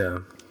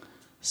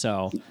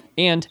 So,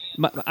 and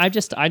I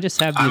just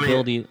have the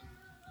ability,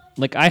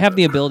 like I have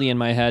the ability in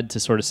my head to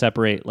sort of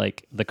separate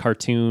like the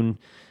cartoon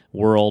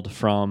world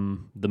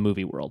from the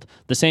movie world.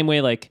 The same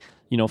way like,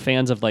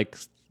 fans of like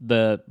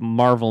the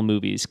Marvel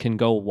movies can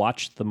go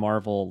watch the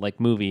Marvel like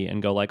movie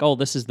and go like, oh,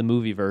 this is the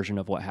movie version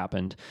of what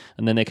happened.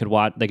 And then they could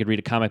read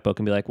a comic book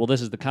and be like, well,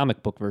 this is the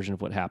comic book version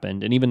of what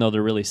happened. And even though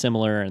they're really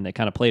similar and they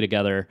kind of play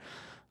together,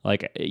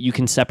 like you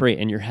can separate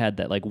in your head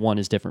that like one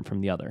is different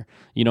from the other,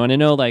 and I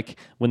know like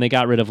when they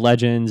got rid of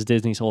Legends,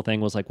 Disney's whole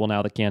thing was like, well,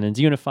 now the canon's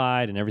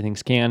unified and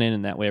everything's canon,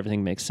 and that way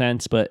everything makes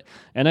sense.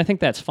 And I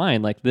think that's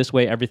fine. Like this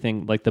way,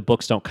 everything, like the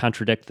books don't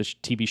contradict the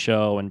TV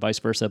show and vice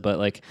versa. But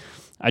like,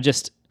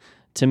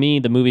 to me,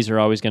 the movies are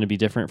always going to be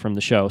different from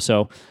the show.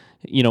 So,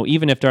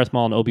 even if Darth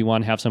Maul and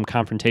Obi-Wan have some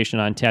confrontation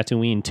on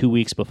Tatooine 2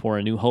 weeks before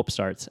A New Hope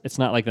starts, it's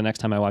not like the next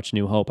time I watch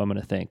New Hope, I'm going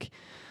to think,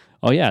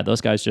 oh yeah, those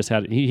guys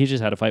he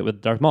just had a fight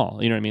with Darth Maul.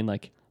 You know what I mean?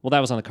 Like, well,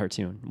 that was on the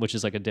cartoon, which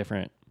is like a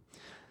different,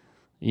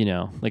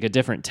 like a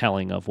different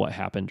telling of what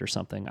happened or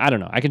something. I don't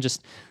know. I can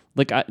just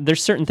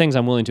there's certain things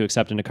I'm willing to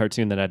accept in a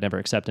cartoon that I'd never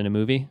accept in a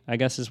movie, I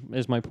guess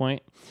is my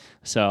point.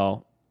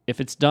 So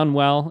if it's done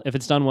well and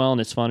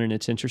it's fun and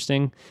it's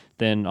interesting,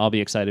 then I'll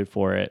be excited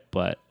for it.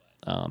 But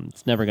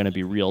it's never going to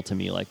be real to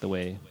me like the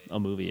way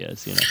a movie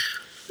is,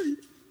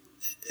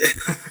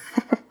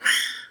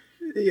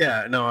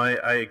 Yeah, no,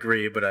 I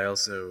agree, but I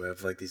also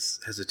have like these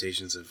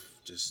hesitations of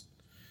just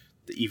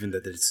even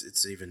that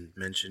it's even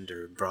mentioned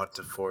or brought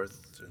to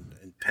forth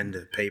and pen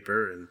to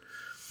paper, and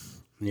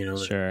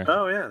sure.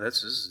 Oh yeah,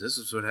 this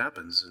is what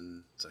happens,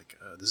 and it's like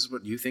this is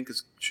what you think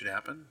should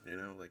happen,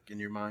 like in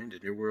your mind,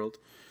 in your world.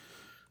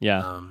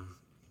 Yeah.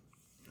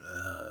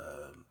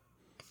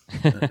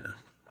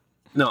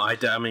 No,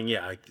 I mean,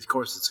 yeah, of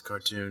course it's a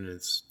cartoon.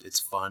 It's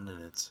fun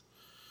and it's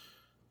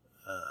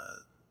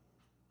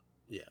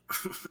yeah.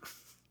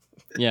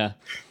 Yeah,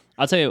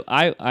 I'll tell you,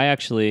 I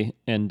actually,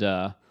 and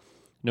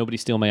nobody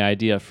steal my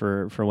idea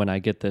for when I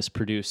get this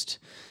produced,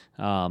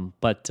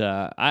 but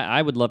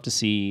I would love to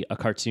see a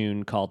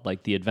cartoon called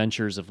like The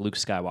Adventures of Luke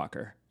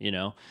Skywalker,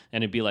 and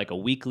it'd be like a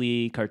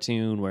weekly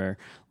cartoon where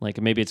like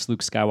maybe it's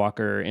Luke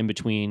Skywalker in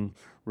between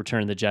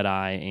Return of the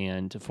Jedi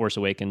and Force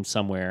Awakens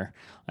somewhere,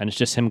 and it's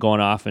just him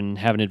going off and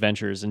having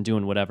adventures and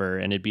doing whatever,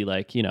 and it'd be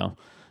like,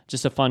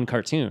 just a fun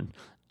cartoon.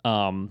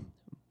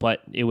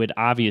 But it would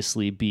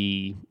obviously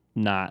be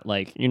not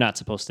like, you're not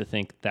supposed to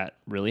think that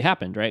really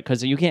happened, right?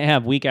 Because you can't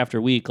have week after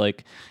week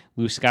like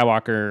Luke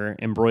Skywalker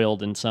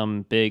embroiled in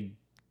some big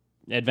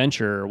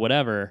adventure or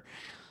whatever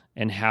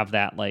and have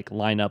that like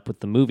line up with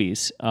the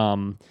movies.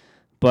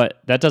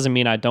 But that doesn't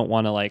mean I don't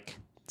want to like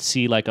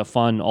see like a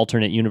fun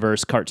alternate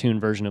universe cartoon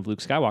version of Luke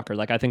Skywalker.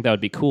 Like I think that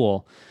would be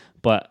cool,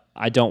 but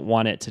I don't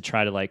want it to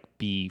try to like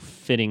be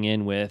fitting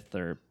in with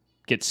or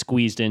get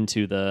squeezed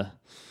into the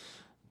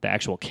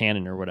actual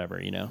canon or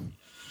whatever, Yeah.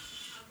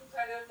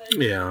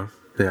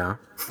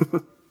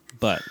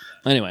 But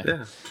anyway,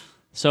 yeah.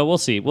 So we'll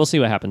see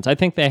what happens. I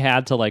think they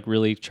had to like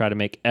really try to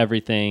make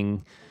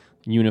everything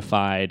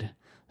unified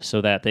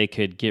so that they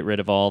could get rid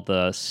of all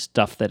the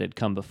stuff that had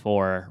come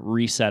before,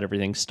 reset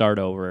everything, start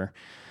over.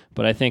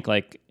 But I think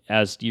like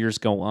as years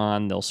go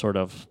on, they'll sort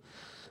of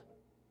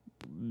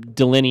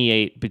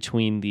delineate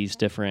between these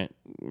different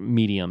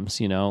mediums,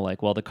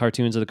 like, well, the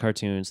cartoons are the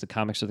cartoons, the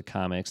comics are the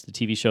comics, the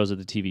TV shows are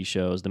the TV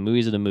shows, the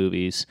movies are the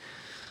movies.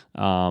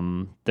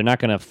 They're not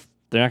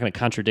gonna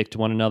contradict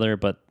one another,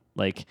 but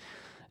like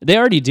they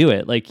already do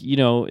it. Like,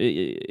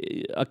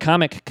 a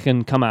comic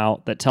can come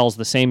out that tells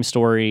the same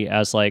story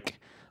as like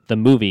the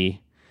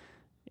movie,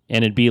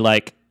 and it'd be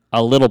like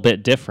a little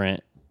bit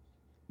different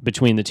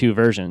between the two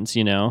versions,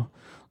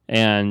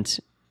 and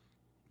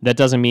that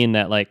doesn't mean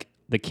that like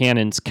the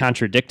canon's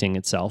contradicting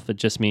itself. It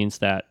just means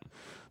that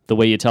the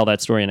way you tell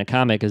that story in a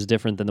comic is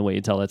different than the way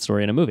you tell that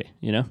story in a movie,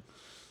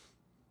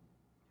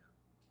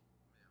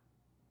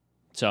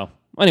 So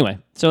anyway,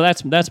 so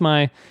that's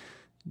my,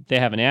 they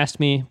haven't asked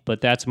me,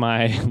 but that's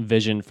my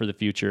vision for the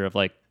future of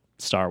like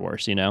Star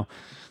Wars,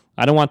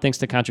 I don't want things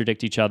to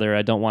contradict each other.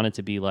 I don't want it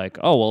to be like,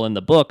 oh, well, in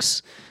the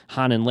books,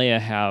 Han and Leia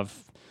have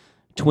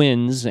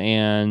twins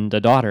and a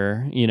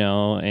daughter,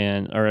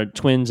 or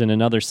twins and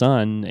another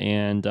son,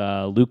 and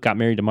Luke got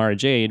married to Mara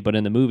Jade, but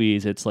in the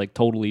movies, it's like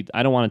totally,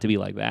 I don't want it to be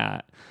like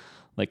that,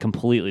 like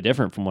completely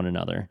different from one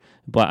another.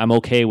 But I'm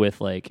okay with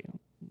like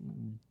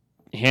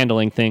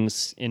handling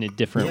things in a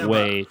different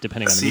way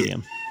depending on the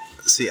medium.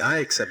 See, I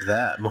accept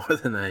that more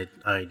than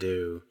I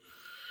do,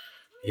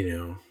 I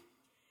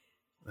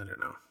don't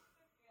know.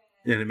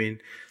 You know what I mean?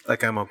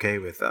 Like, I'm okay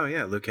with, oh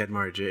yeah, Luke had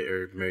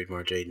married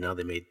Mara Jade, now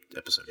they made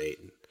episode 8,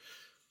 and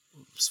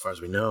as far as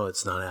we know,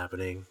 it's not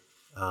happening,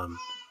 or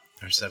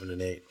 7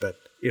 and 8, but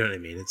you know what I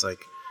mean? It's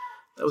like,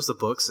 that was the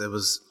books. It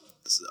was,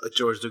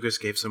 George Lucas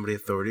gave somebody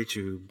authority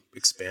to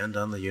expand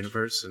on the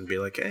universe and be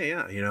like, hey,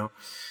 yeah,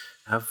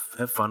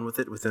 have fun with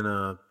it within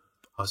a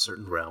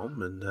certain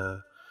realm,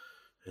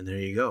 and there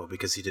you go,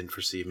 because he didn't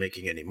foresee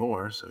making any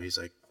more, so he's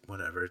like,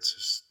 whatever, it's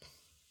just,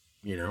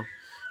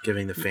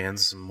 giving the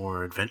fans some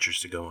more adventures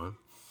to go on.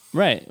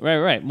 Right.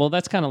 Well,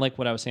 that's kind of like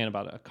what I was saying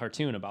about a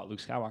cartoon about Luke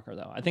Skywalker,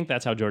 though. I think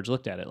that's how George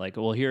looked at it. Like,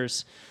 well,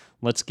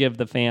 let's give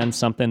the fans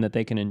something that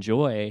they can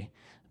enjoy.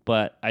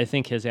 But I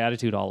think his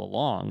attitude all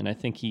along, and I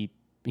think he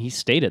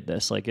stated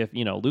this, like, if,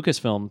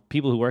 Lucasfilm,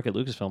 people who work at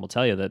Lucasfilm will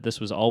tell you that this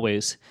was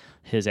always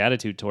his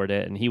attitude toward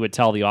it. And he would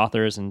tell the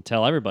authors and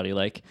tell everybody,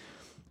 like,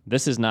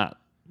 this is not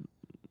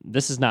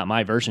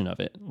my version of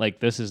it. Like,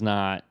 this is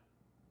not,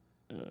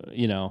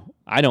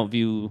 I don't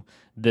view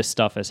this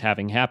stuff as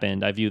having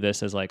happened. I view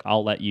this as like,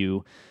 I'll let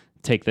you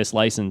take this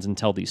license and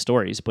tell these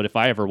stories. But if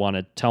I ever want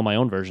to tell my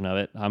own version of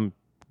it, I'm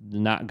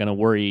not going to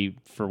worry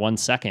for 1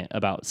 second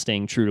about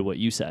staying true to what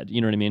you said. You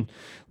know what I mean?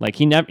 Like,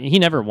 he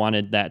never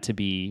wanted that to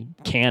be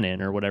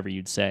canon or whatever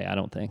you'd say, I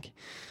don't think.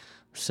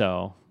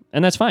 So,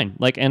 and that's fine.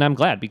 Like, and I'm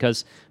glad,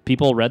 because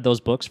people read those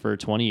books for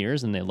 20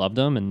 years and they loved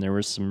them, and there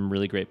was some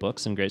really great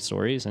books and great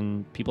stories,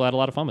 and people had a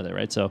lot of fun with it,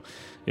 right? So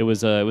it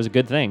was a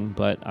good thing,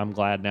 but I'm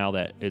glad now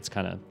that it's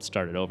kind of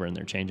started over and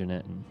they're changing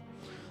it, and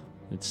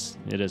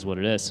it is what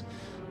it is.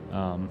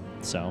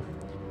 So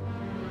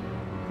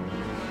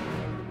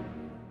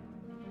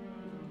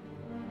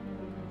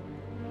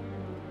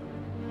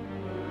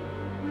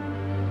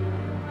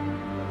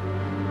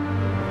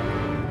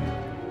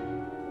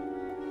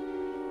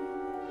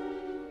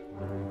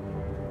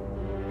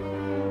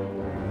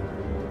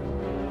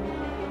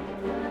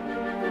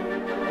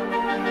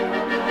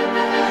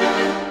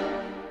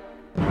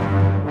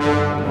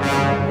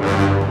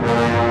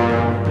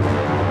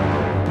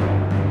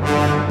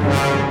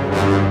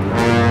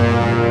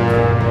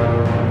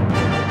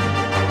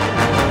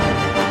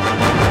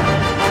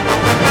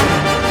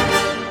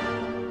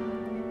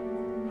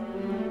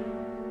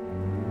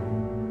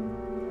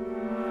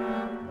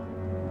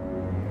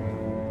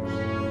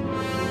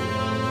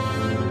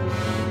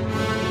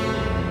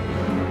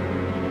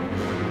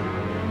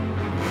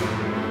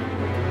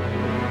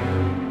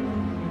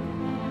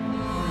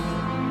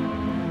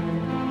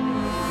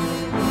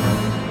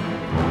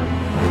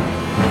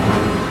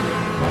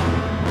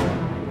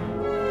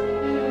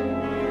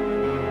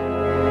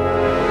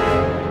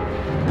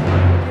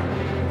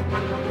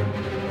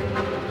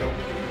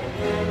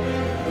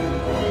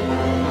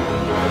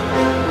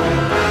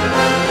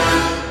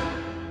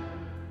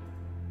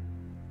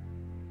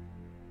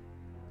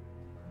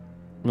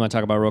you want to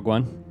talk about Rogue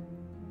One?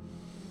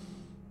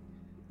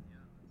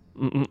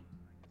 Mm-mm.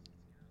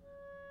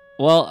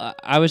 Well,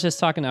 I was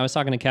talking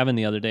to Kevin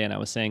the other day, and I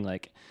was saying,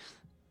 like,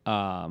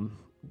 I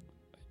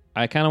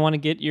kind of want to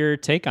get your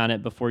take on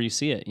it before you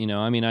see it.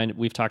 I mean,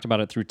 we've talked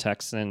about it through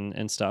text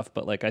and stuff,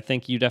 but like, I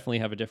think you definitely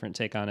have a different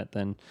take on it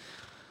than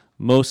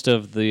most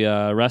of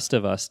the rest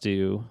of us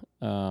do,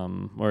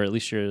 or at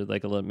least you're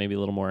like maybe a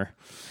little more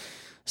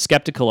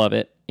skeptical of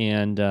it.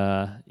 And,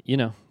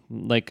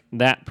 like,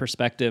 that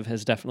perspective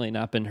has definitely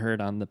not been heard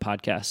on the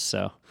podcast.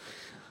 So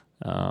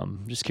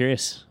just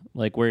curious,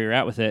 like, where you're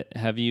at with it.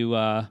 Have you,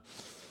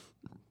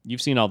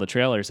 you've seen all the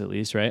trailers at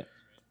least, right?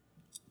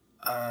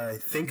 I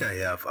think I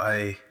have.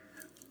 I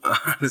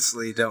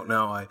honestly don't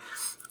know.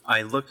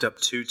 I looked up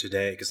 2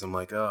 today because I'm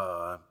like,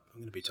 oh, I'm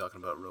going to be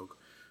talking about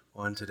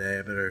one today.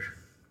 I better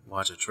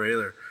watch a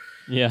trailer.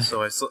 Yeah.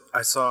 So I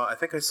saw. I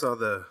think I saw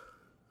the.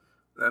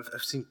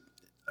 I've seen.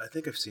 I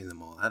think I've seen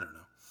them all. I don't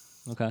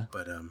know. Okay.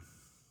 But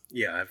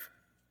yeah,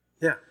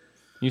 yeah.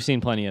 You've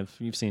seen plenty of.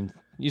 You've seen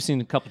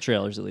a couple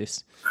trailers at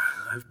least.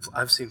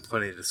 I've seen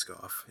plenty to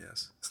scoff.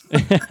 Yes.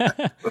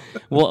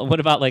 Well, what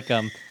about like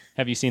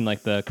have you seen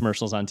like the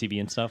commercials on TV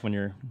and stuff when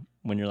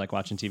you're like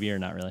watching TV or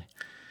not really?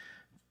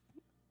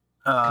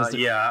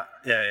 Yeah.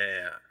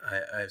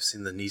 I've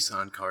seen the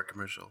Nissan car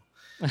commercial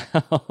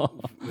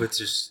with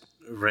just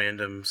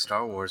random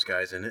Star Wars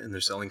guys in it, and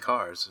they're selling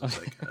cars. It's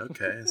like,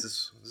 okay, this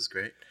is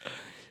great.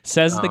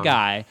 Says the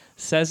guy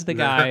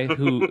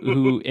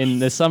who in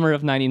the summer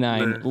of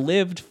 '99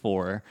 lived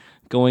for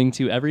going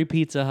to every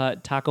Pizza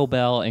Hut, Taco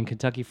Bell, and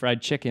Kentucky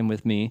Fried Chicken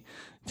with me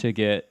to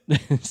get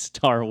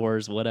Star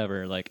Wars,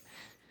 whatever. Like,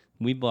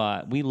 we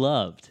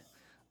loved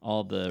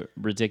all the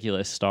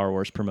ridiculous Star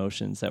Wars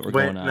promotions that were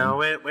going on. No,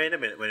 wait a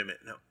minute.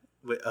 No,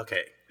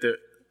 okay.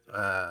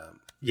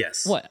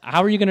 Yes. What?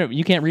 How are you gonna?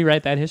 You can't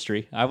rewrite that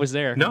history. I was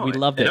there. No, we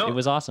loved it. It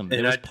was awesome.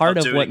 It was part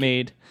of what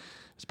made.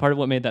 It's part of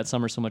what made that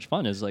summer so much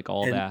fun. Is like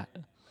all that.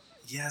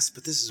 Yes,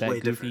 but this is way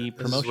different.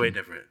 This is way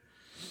different.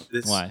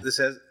 Why? This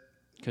has.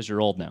 Because you're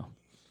old now.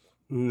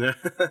 No,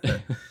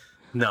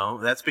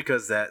 that's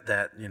because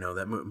that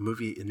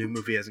movie, a new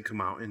movie hasn't come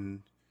out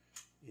in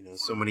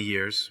so many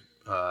years.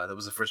 That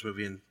was the first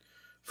movie in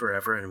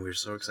forever, and we were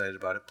so excited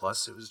about it.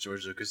 Plus, it was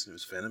George Lucas, and it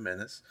was Phantom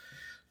Menace.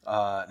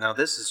 Now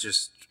this is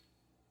just,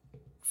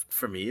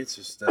 for me, it's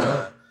just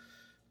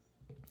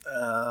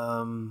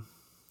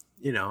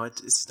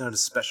it's not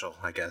as special,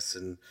 I guess,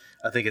 and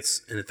I think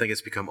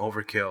it's become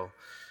overkill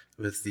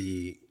with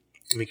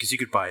because you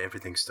could buy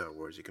everything Star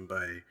Wars. You can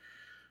buy.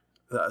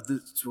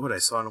 What I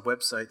saw on a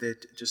website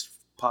that just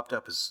popped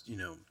up as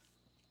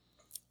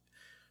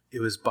it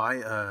was buy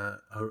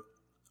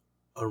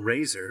a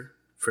razor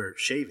for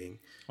shaving.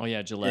 Oh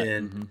yeah,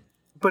 Gillette.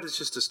 But it's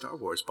just a Star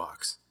Wars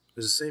box.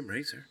 It's the same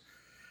razor,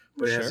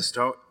 but it has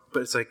a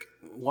But it's like,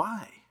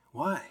 why?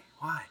 Well,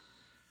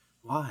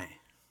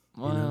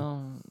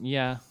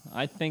 yeah,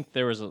 I think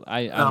there was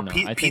I don't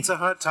know. Pizza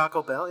Hut,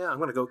 Taco Bell. Yeah, I'm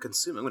gonna go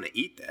consume. I'm gonna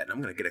eat that. I'm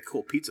gonna get a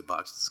cool pizza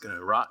box. It's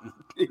gonna rot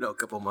in a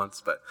couple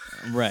months, but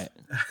right.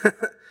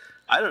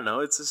 I don't know.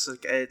 It's just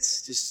like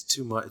it's just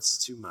too much.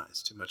 It's too much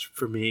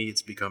for me.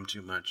 It's become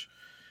too much.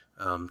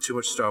 Too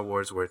much Star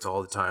Wars, where it's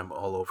all the time,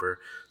 all over.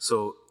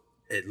 So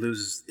it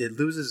loses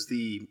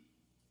the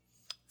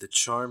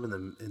charm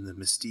and the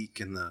mystique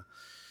and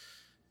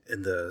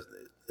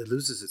it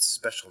loses its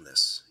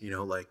specialness.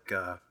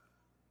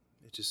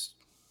 It just,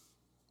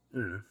 I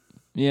don't know.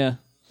 Yeah.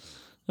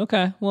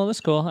 Okay. Well,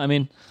 that's cool. I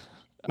mean,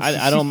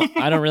 I don't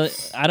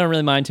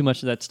really mind too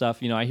much of that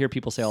stuff. I hear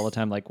people say all the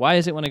time, like, why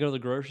is it when I go to the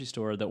grocery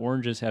store the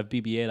oranges have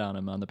BB-8 on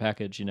them on the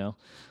package?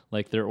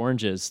 Like they're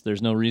oranges.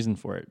 There's no reason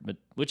for it,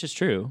 which is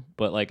true.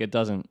 But like it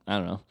doesn't. I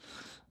don't know.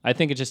 I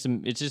think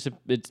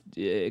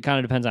it kind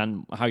of depends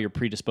on how you're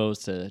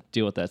predisposed to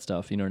deal with that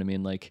stuff. You know what I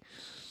mean? Like,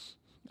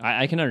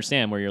 I can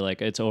understand where you're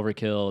like, it's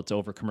overkill, it's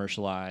over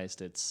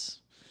commercialized, it's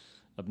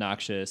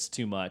obnoxious,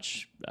 too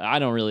much.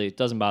 It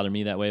doesn't bother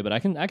me that way, but I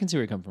can see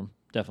where you come from,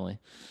 definitely.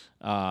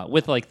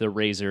 With like the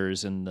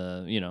razors and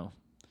the,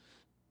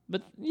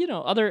 but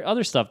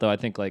other stuff though, I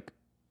think like,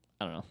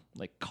 I don't know,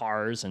 like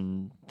cars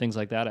and things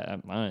like that. I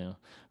don't know.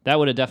 That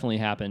would have definitely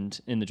happened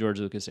in the George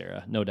Lucas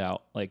era, no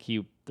doubt. Like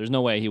there's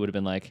no way he would have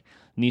been like,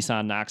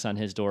 Nissan knocks on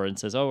his door and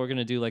says, "Oh, we're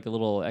gonna do like a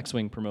little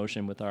X-wing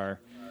promotion with our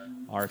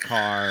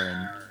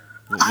car,"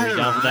 and you're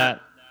down for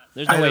that.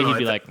 There's no way he'd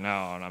be like, "No,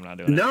 I'm not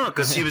doing it." No,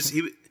 because he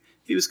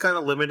was kind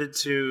of limited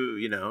to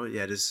he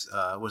had his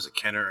was it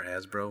Kenner or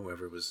Hasbro,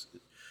 whoever was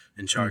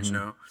in charge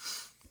now,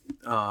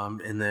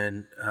 and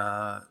then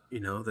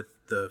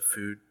the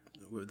food,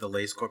 the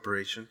Lay's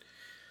Corporation,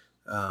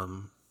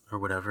 or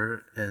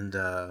whatever, and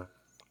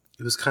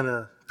it was kind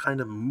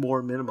of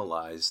more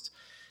minimalized,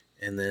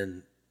 and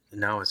then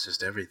now it's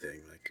just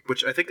everything, like,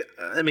 which I think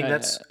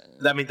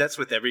that's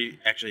with every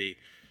actually.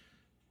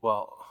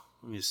 Well,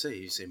 when you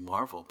say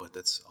Marvel, but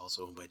that's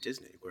also owned by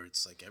Disney, where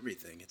it's like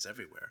everything, it's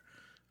everywhere.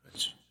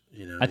 Which,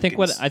 I think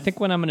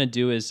what I'm gonna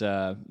do is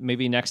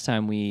maybe next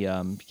time we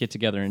get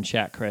together and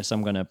chat, Chris,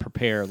 I'm gonna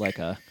prepare like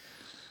a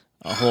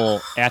whole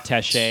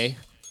attaché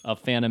of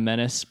Phantom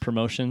Menace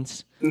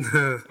promotions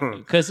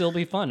because it'll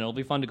be fun. It'll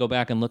be fun to go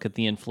back and look at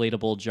the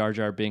inflatable Jar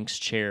Jar Binks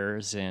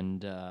chairs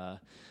and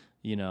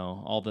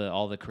all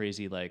the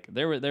crazy, like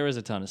there was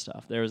a ton of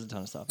stuff. There was a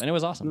ton of stuff, and it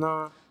was awesome.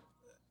 No.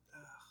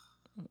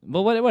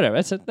 But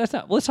whatever. That's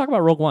not. Let's talk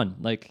about Rogue One.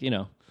 Like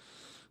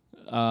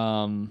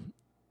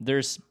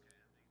there's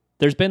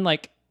been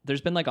like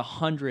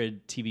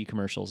 100 TV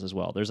commercials as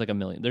well. There's like a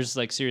million. There's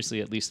like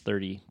seriously at least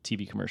 30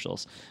 TV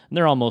commercials, and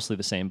they're all mostly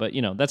the same. But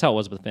that's how it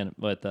was with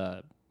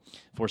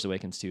Force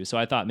Awakens too. So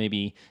I thought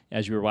maybe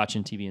as you were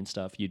watching TV and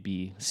stuff, you'd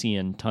be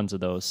seeing tons of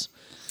those.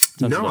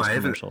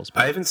 Commercials.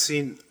 I haven't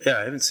seen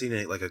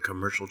like a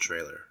commercial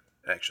trailer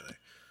actually.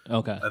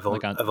 Okay. I've only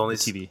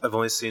TV. I've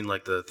only seen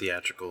like the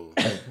theatrical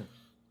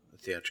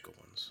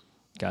ones.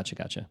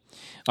 Gotcha.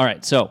 All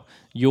right, so I'm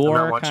you're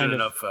not watching kind of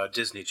enough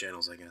Disney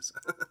channels, I guess.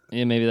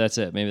 yeah, maybe that's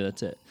it.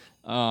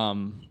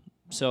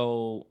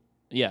 So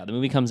yeah, the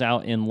movie comes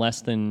out in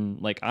less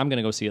than I'm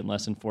gonna go see it in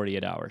less than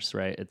 48 hours.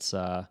 Right? It's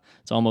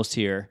almost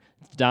here.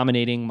 It's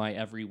dominating my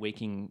every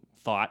waking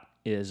thought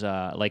is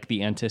the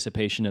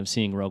anticipation of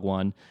seeing Rogue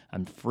One.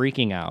 I'm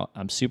freaking out.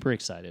 I'm super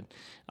excited.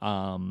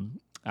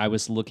 I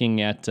was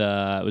looking at,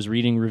 I was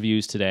reading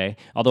reviews today.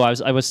 Although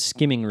I was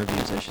skimming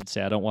reviews, I should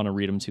say. I don't want to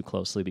read them too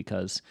closely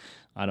because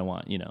I don't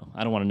want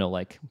to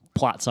know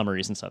plot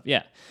summaries and stuff.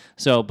 Yeah.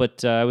 So,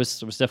 but I was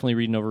definitely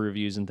reading over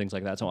reviews and things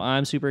like that. So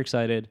I'm super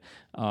excited.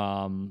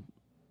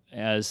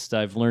 As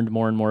I've learned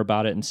more and more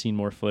about it and seen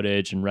more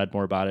footage and read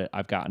more about it,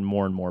 I've gotten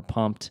more and more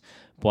pumped.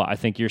 But I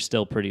think you're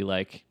still pretty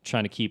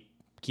trying to keep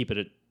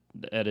it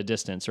at a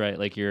distance, right?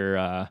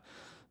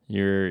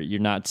 You're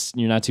not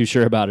too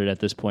sure about it at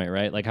this point,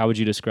 right? How would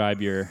you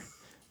describe your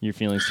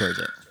feelings towards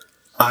it?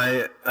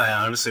 I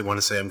honestly want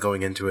to say I'm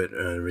going into it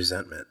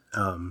resentment.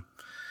 I'm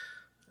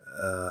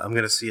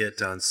going to see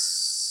it on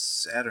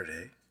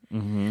Saturday.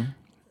 Mm-hmm. Did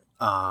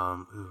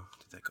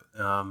that go?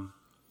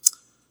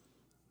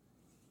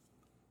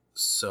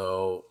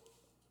 So,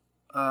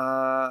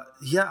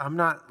 I'm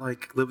not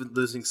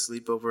losing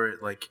sleep over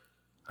it like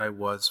I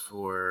was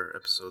for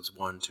episodes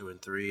 1, 2,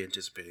 and 3,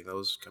 anticipating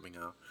those coming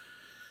out.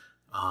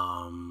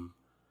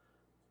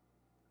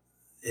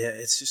 Yeah,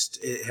 it's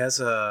just it has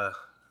a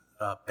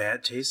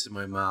bad taste in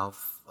my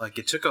mouth.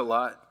 It took a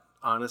lot.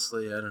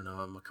 Honestly, I don't know.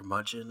 I'm a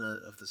curmudgeon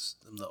of this.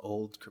 I'm the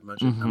old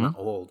curmudgeon.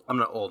 Mm-hmm. I'm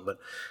not old, but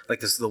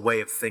this is the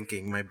way of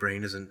thinking. My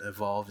brain isn't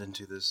evolved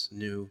into this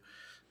new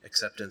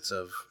acceptance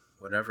of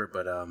whatever.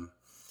 But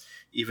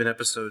even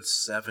episode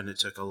 7, it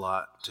took a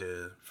lot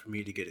for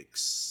me to get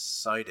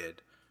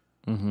excited.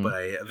 Mm-hmm. But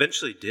I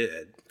eventually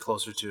did,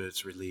 closer to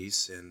its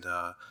release, and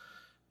I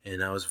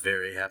was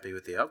very happy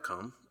with the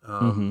outcome.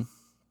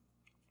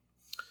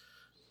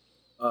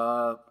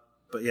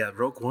 But yeah,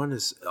 Rogue One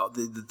is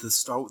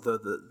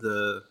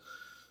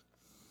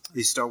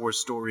these Star Wars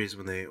stories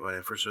when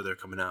I first heard they're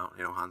coming out.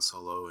 Han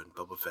Solo and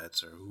Boba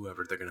Fett's or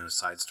whoever they're gonna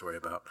side story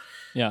about.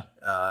 Yeah.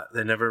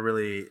 They never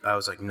really. I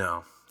was like,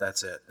 no,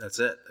 that's it.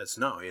 That's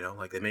no.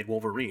 They made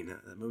Wolverine.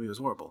 That movie was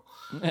horrible.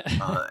 It's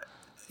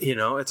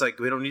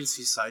we don't need to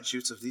see side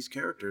shoots of these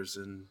characters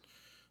and.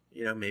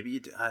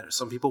 Maybe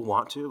some people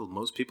want to.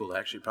 Most people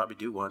actually probably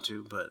do want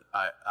to, but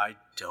I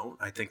don't.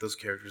 I think those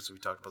characters that we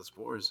talked about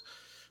before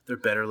they're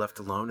better left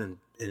alone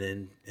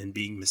and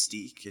being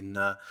mystique and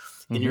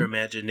in your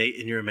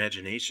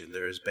imagination.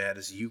 They're as bad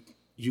as you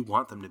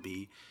want them to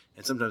be,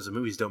 and sometimes the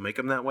movies don't make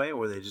them that way,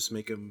 or they just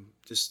make them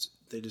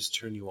they just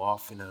turn you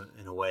off in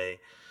a way.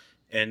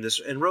 And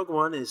Rogue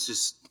One is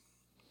just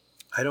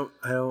I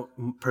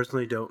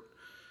personally don't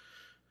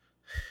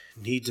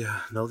need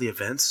to know the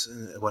events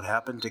and what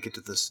happened to get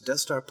to this Death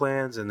Star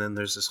plans, and then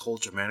there's this whole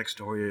dramatic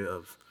story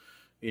of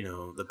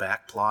the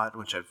back plot,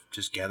 which I've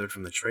just gathered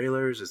from the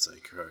trailers. It's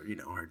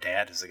her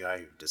dad is the guy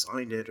who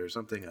designed it or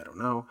something, I don't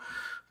know,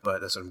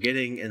 but that's what I'm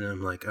getting. And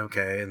I'm like,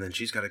 okay, and then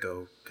she's got to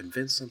go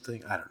convince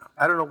something,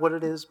 I don't know what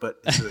it is, but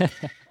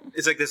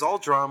it's this all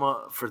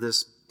drama for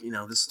this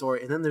this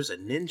story, and then there's a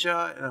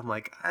ninja, and I'm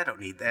like, I don't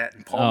need that,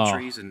 and palm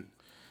trees, and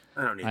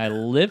I don't need that.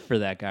 live for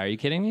that guy. Are you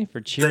kidding me? For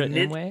Chirrut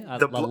Imwe?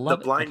 The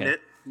blind knit?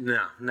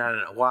 No.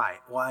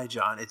 Why,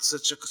 John? It's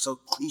so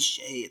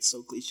cliche. It's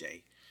so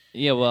cliche.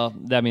 Yeah, well,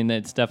 I mean,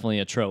 it's definitely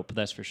a trope,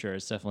 that's for sure.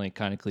 It's definitely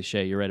kind of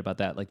cliche. You're right about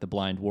that, the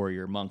blind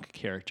warrior monk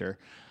character.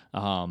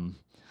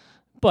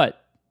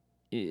 But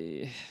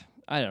I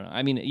don't know.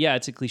 I mean, yeah,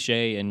 it's a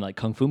cliche in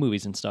kung fu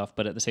movies and stuff,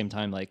 but at the same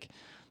time,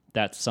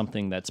 that's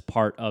something that's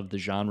part of the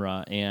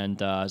genre.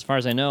 And as far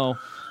as I know,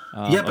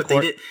 but they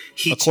did.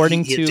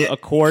 According to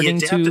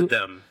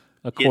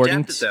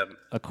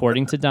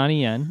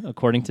Donnie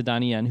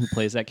Yen, who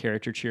plays that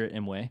character Chirrut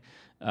Imwe,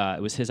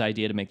 it was his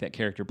idea to make that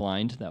character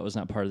blind. That was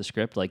not part of the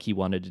script. He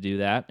wanted to do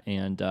that,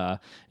 and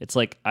it's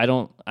I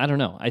don't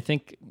know. I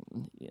think,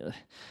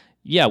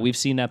 yeah, we've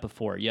seen that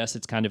before. Yes,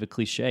 it's kind of a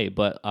cliche,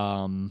 but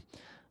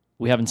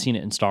we haven't seen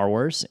it in Star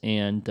Wars,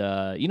 and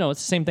it's the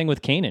same thing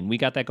with Kanan. We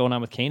got that going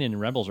on with Kanan in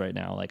Rebels right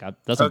now. It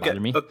doesn't bother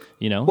me. Well,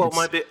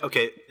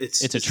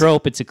 it's a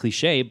trope, it's a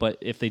cliche, but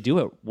if they do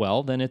it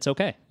well, then it's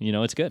okay.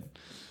 It's good.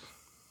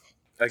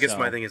 I guess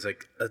my thing is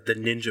the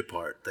ninja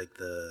part,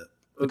 the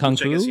kung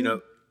fu,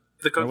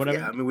 the kung fu.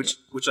 Yeah, I mean, which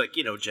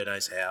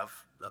Jedi's have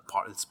a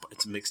part.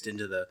 It's mixed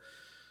into the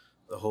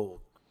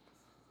whole.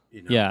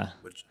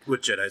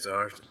 What Jedi's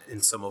are, in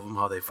some of them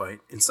how they fight,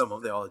 in some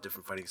of them they all have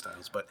different fighting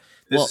styles. But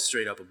this is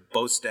straight up a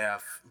bow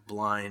staff,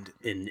 blind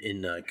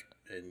here's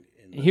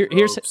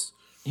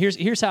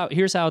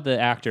how the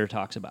actor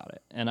talks about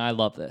it, and I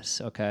love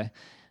this. Okay,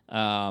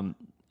 I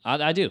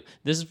do.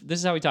 This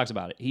is how he talks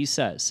about it. He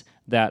says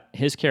that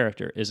his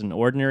character is an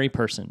ordinary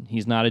person.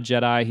 He's not a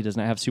Jedi. He does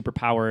not have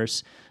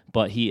superpowers,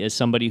 but he is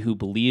somebody who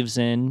believes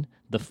in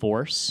the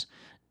Force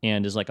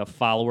and is a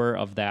follower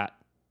of that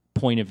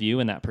point of view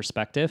and that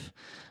perspective.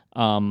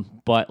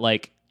 But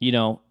you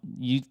know,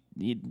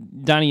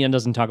 Donnie Yen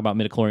doesn't talk about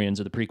midichlorians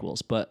or the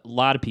prequels, but a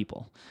lot of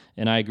people,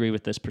 and I agree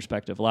with this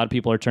perspective, a lot of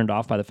people are turned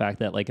off by the fact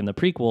that, like, in the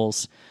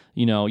prequels,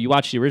 you know, you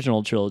watch the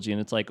original trilogy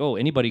and it's like, oh,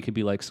 anybody could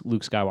be like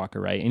Luke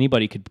Skywalker, right?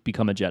 Anybody could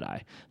become a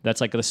Jedi.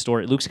 That's like the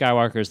story. Luke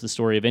Skywalker is the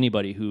story of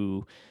anybody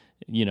who,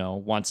 you know,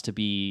 wants to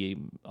be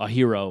a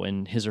hero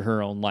in his or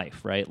her own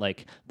life, right?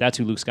 Like, that's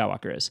who Luke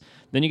Skywalker is.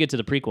 Then you get to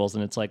the prequels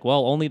and it's like,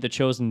 well, only the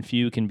chosen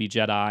few can be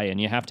Jedi,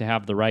 and you have to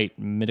have the right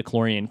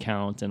midichlorian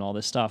count and all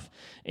this stuff.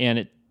 And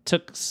it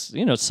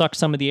sucked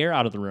some of the air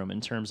out of the room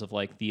in terms of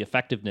like the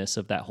effectiveness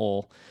of that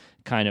whole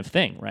kind of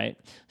thing, right?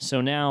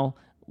 So now,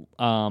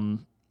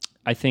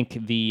 I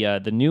think the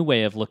new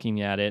way of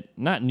looking at it,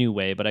 not new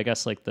way, but I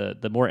guess like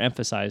the more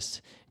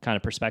emphasized kind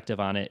of perspective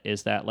on it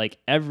is that, like,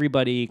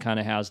 everybody kind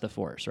of has the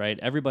Force, right?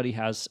 Everybody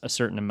has a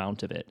certain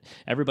amount of it.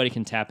 Everybody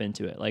can tap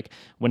into it. Like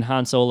when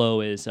Han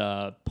Solo is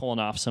pulling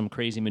off some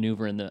crazy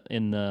maneuver in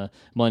the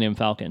Millennium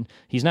Falcon,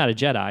 he's not a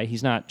Jedi.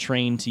 He's not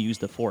trained to use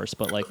the Force,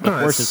 but like the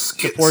Force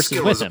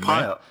is with him,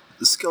 right?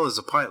 The skill is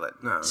a pilot.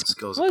 No,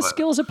 skill is a pilot.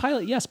 Skill is a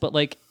pilot, yes, but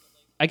like,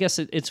 I guess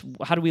it's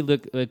how do we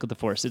look at the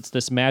Force? It's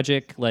this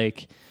magic,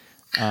 like.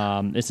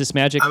 It's this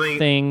magic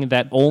thing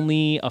that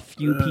only a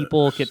few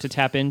people get to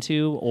tap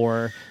into,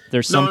 or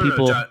there's some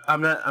people. No,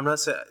 John, I'm not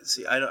saying.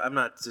 See, I'm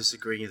not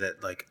disagreeing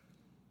that. Like,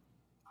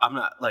 I'm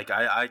not like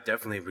I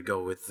definitely would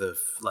go with the,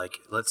 like,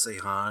 let's say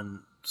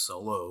Han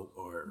Solo,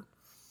 or,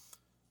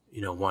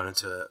 you know, wanted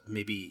to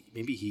maybe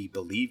he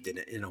believed in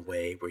it in a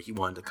way where he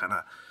wanted to kind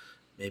of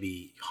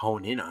maybe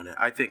hone in on it.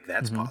 I think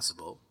that's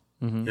possible.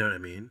 Mm-hmm. You know what I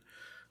mean?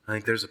 I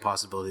think there's a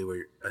possibility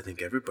where I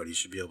think everybody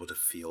should be able to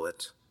feel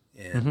it,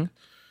 and.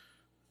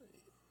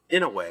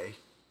 In a way,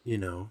 you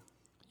know.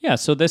 Yeah,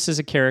 so this is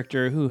a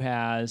character who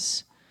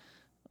has,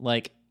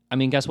 like, I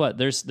mean, guess what?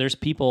 There's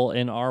people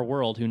in our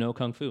world who know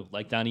Kung Fu,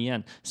 like Donnie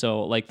Yen.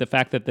 So, like, the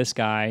fact that this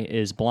guy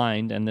is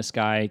blind and this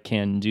guy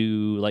can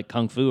do, like,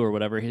 Kung Fu or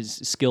whatever,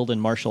 he's skilled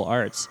in martial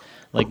arts,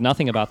 like,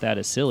 nothing about that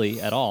is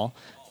silly at all.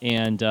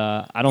 And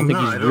I don't think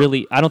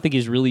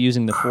he's really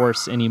using the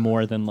Force any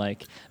more than,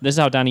 like, this is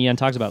how Donnie Yen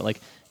talks about it, like,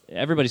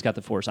 everybody's got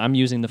the Force. I'm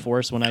using the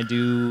Force when I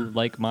do,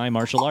 like, my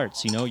martial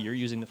arts. You know, you're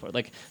using the Force.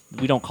 Like,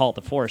 we don't call it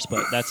the Force,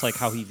 but that's like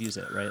how he views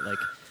it, right? Like,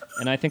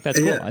 and I think that's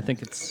cool. I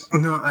think it's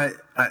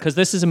because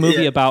this is a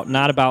movie about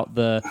not about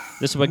the.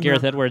 This is what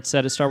Gareth Edwards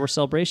said at Star Wars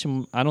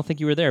Celebration. I don't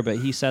think you were there, but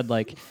he said,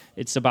 like,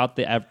 it's about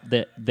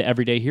the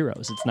everyday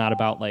heroes. It's not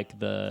about, like,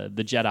 the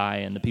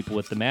Jedi and the people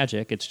with the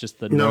magic. It's just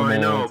the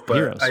normal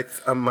heroes.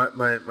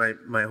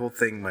 My whole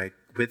thing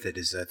with it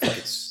is I think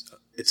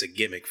it's a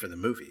gimmick for the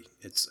movie.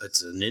 It's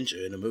a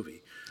ninja in a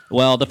movie.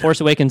 Well, The Force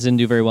Awakens didn't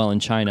do very well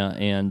in China,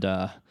 and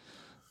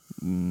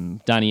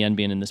Donnie Yen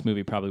being in this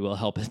movie probably will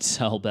help it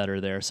sell better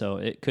there. So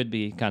it could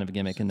be kind of a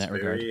gimmick in that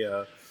regard.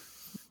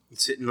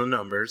 It's hitting the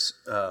numbers,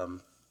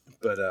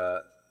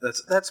 but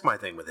that's my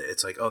thing with it.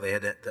 It's like, oh,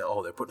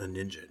 they're putting a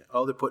ninja in it.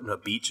 Oh, they're putting a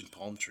beach and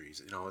palm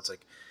trees. You know, it's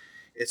like,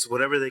 it's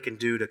whatever they can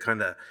do to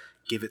kind of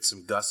give it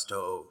some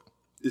gusto.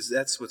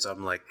 That's what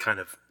I'm like, kind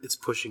of, it's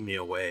pushing me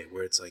away,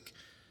 where it's like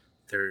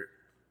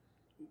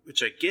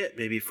which I get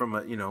maybe from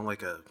a, you know,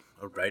 like a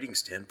writing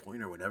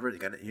standpoint or whatever. They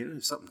got to, you know,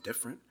 something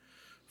different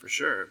for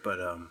sure. But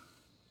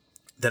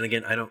then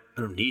again, I don't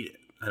need it.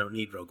 I don't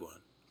need Rogue One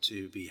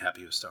to be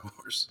happy with Star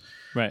Wars.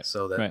 Right.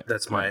 So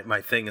that's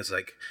my thing is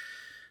like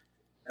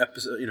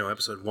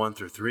episode 1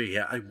 through 3.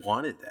 Yeah, I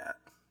wanted that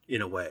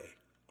in a way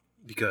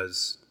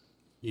because,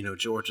 you know,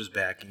 George was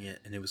backing it,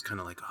 and it was kind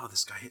of like, oh,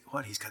 this guy,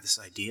 what? He's got this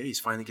idea. He's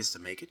finally gets to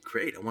make it.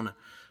 Great. I want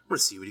to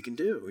see what he can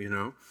do. You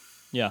know.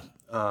 Yeah.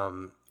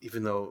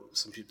 Even though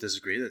some people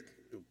disagree that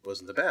it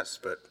wasn't the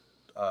best, but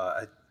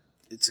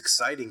it's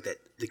exciting that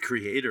the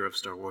creator of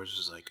Star Wars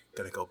is like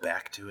going to go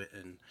back to it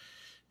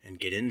and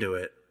get into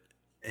it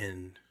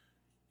and,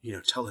 you know,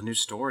 tell a new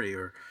story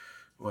or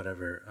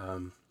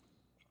whatever.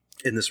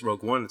 In this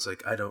Rogue One, it's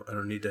like I don't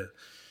need to,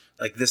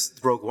 like, this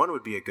Rogue One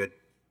would be a good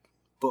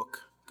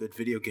book, good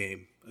video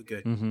game, a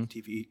good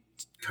TV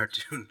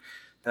cartoon.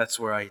 That's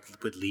where I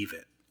would leave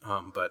it.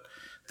 But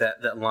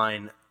that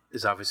line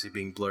is obviously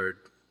being blurred,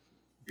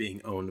 being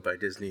owned by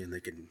Disney, and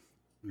they can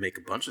make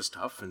a bunch of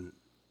stuff, and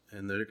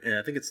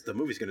I think the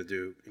movie's going to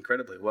do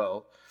incredibly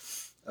well,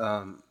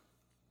 for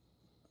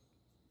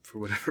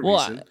whatever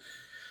reason.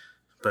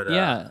 But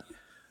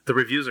the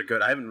reviews are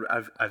good.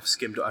 I've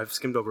skimmed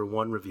over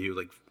one review,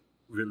 like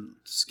read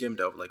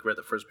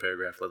the first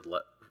paragraph, read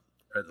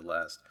the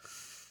last.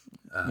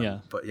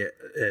 But yeah,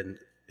 and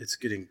it's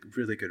getting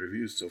really good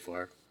reviews so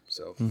far.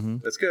 So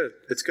that's good.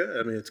 It's good.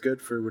 I mean, it's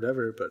good for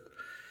whatever, but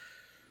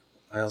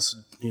I also,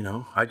 you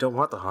know, I don't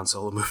want the Han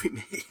Solo movie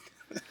made.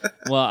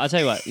 Well, I'll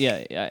tell you what.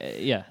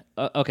 Yeah.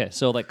 Okay,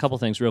 so, like, a couple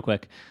things real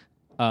quick.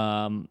 You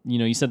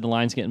know, you said the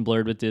line's getting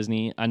blurred with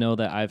Disney. I know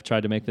that I've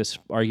tried to make this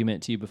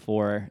argument to you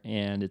before,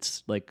 and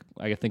it's like,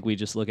 I think we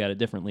just look at it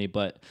differently.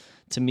 But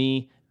to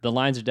me, the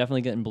lines are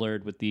definitely getting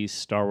blurred with these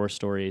Star Wars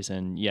stories.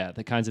 And yeah,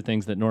 the kinds of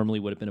things that normally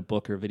would have been a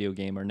book or a video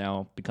game are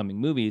now becoming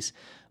movies.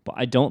 But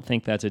I don't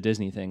think that's a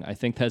Disney thing. I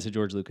think that's a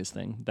George Lucas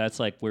thing. That's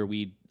like where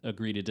we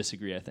agree to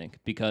disagree, I think,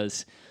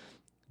 because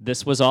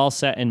this was all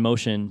set in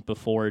motion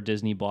before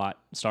Disney bought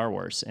Star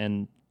Wars,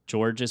 and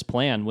George's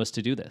plan was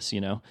to do this,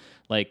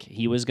 like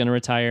he was going to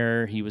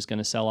retire. He was going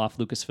to sell off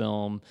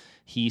Lucasfilm.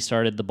 He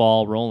started the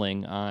ball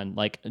rolling on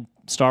like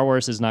Star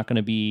Wars is not going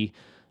to be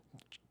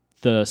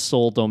the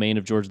sole domain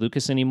of George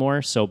Lucas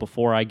anymore. So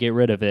before I get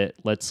rid of it,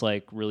 let's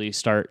like really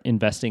start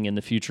investing in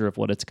the future of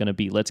what it's going to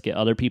be. Let's get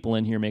other people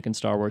in here making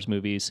Star Wars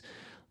movies.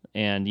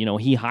 And,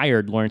 he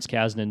hired Lawrence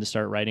Kasdan to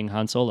start writing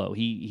Han Solo.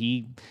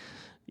 He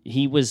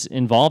was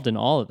involved in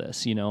all of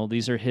this.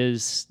 These are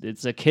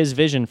it's like his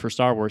vision for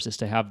Star Wars is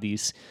to have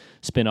these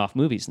spin-off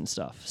movies and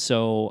stuff.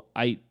 So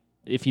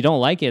if you don't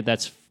like it,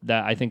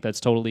 I think that's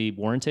totally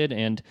warranted.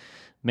 And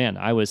man,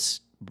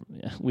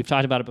 we've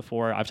talked about it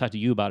before. I've talked to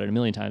you about it a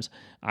million times.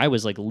 I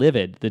was like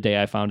livid the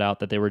day I found out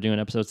that they were doing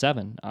episode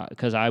 7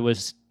 because I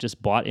was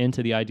just bought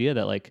into the idea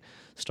that like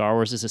Star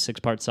Wars is a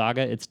 6-part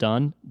saga. It's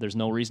done. There's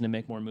no reason to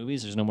make more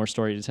movies. There's no more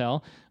story to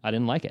tell. I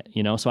didn't like it,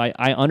 So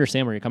I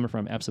understand where you're coming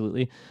from,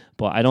 absolutely,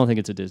 but I don't think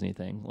it's a Disney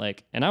thing.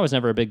 Like, and I was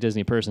never a big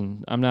Disney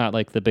person. I'm not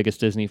like the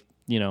biggest Disney,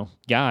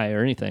 guy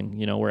or anything,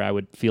 where I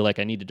would feel like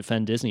I need to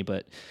defend Disney,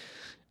 but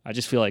I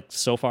just feel like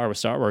so far with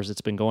Star Wars,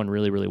 it's been going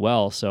really, really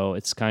well. So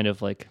it's kind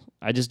of like,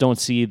 I just don't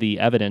see the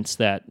evidence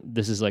that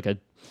this is like a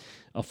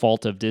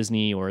fault of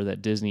Disney or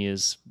that Disney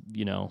is,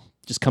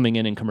 just coming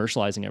in and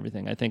commercializing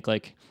everything. I think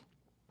like,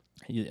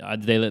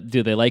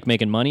 do they like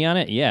making money on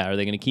it? Yeah. Are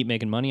they going to keep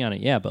making money on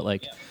it? Yeah. But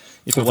like,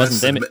 if it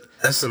wasn't them,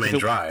 that's the main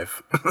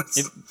drive.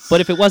 But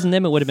if it wasn't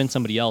them, it would have been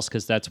somebody else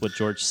because that's what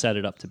George set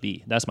it up to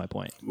be. That's my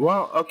point.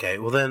 Well, okay.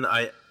 Well, then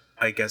I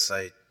guess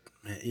I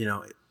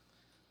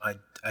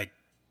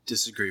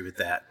disagree with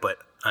that. But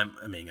I'm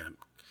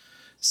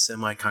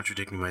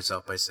semi-contradicting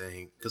myself by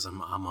saying because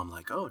I'm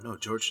like, oh no,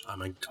 George,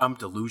 I'm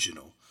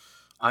delusional.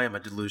 I am a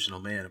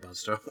delusional man about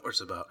Star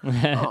Wars. About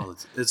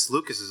it's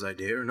Lucas's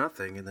idea or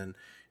nothing, and then.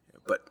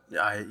 But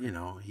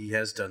he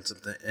has done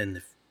something, and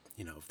if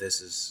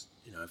this is,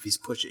 if he's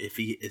pushing, if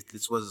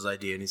this was his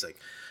idea, and he's like,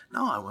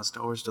 no, I want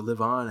Star Wars to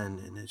live on,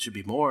 and it should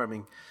be more. I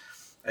mean,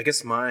 I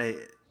guess my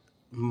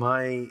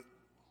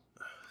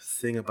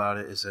thing about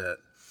it is that,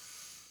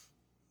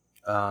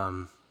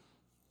 I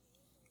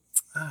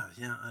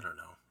don't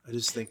know. I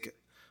just think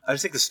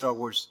the Star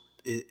Wars,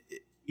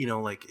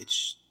 like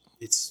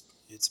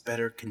it's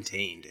better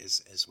contained,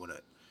 is what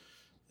it,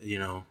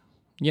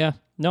 Yeah,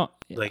 no,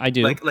 like, I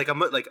do. Like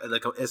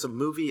as a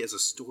movie, as a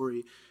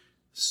story,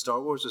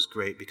 Star Wars is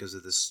great because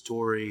of the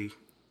story,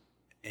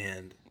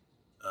 and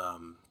a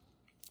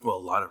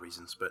lot of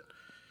reasons, but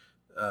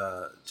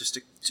just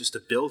to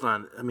build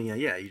on. I mean,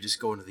 you just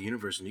go into the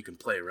universe and you can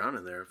play around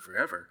in there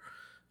forever.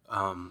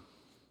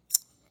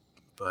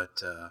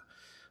 But I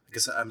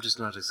guess I'm just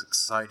not as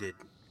excited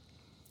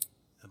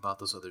about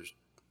those others.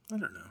 I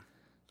don't know.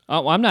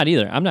 Oh, well, I'm not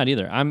either.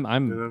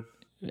 I'm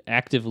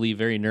actively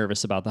very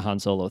nervous about the Han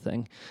Solo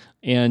thing.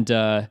 And,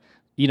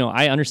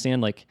 I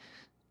understand like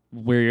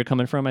where you're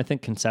coming from, I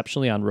think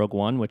conceptually on Rogue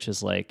One, which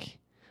is like,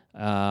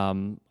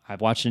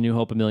 I've watched A New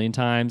Hope a million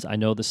times. I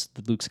know the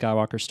Luke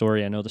Skywalker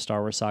story. I know the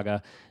Star Wars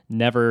saga.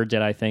 Never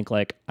did I think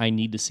like I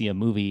need to see a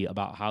movie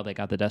about how they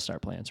got the Death Star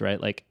plans,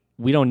 right? Like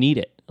we don't need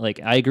it. Like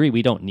I agree.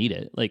 We don't need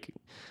it. Like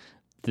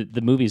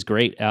the movie's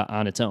great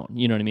on its own.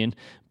 You know what I mean?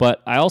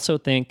 But I also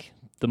think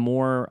the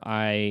more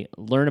I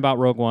learn about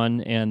Rogue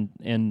One and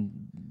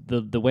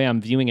the way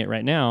I'm viewing it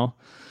right now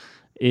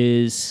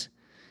is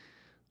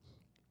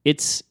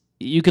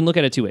you can look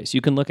at it two ways.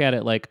 You can look at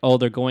it like, oh,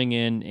 they're going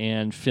in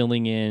and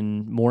filling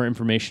in more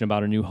information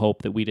about A New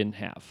Hope that we didn't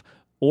have.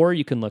 Or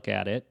you can look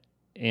at it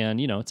and,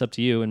 it's up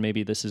to you, and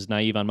maybe this is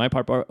naive on my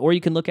part, or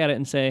you can look at it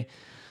and say,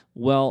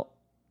 well,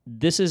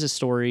 this is a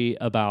story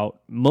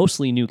about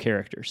mostly new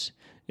characters.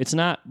 It's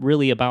not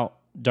really about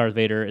Darth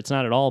Vader. It's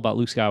not at all about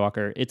Luke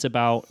Skywalker. It's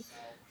about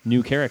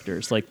new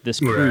characters, like this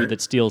crew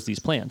that steals these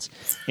plans.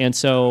 And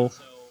so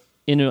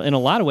in a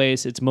lot of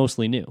ways, it's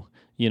mostly new.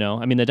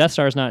 I mean, the Death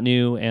Star is not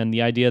new, and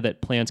the idea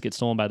that plans get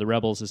stolen by the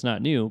rebels is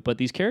not new, but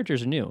these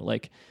characters are new.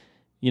 Like,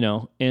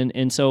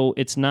 and so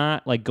it's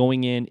not like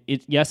going in,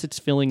 yes, it's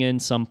filling in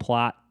some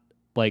plot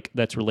like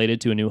that's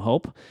related to A New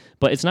Hope,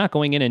 but it's not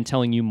going in and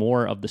telling you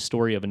more of the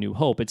story of A New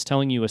Hope. It's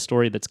telling you a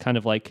story that's kind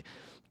of like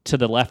to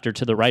the left or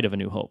to the right of A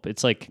New Hope.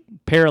 It's like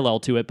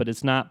parallel to it, but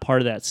it's not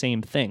part of that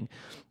same thing.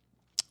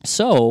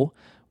 So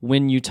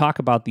when you talk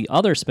about the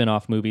other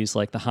spin-off movies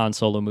like the Han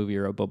Solo movie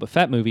or a Boba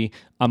Fett movie,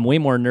 I'm way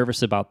more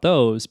nervous about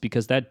those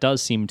because that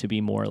does seem to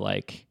be more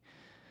like,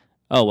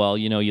 oh, well,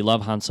 you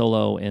love Han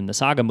Solo in the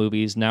saga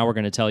movies. Now we're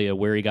going to tell you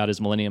where he got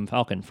his Millennium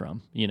Falcon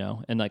from,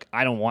 and like,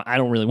 I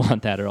don't really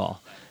want that at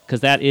all.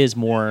 Because that is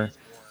more,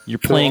 you're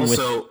playing with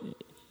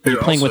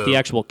the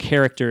actual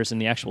characters and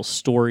the actual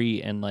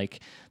story, and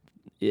like,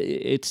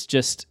 it's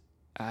just,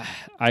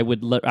 I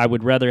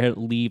would rather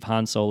leave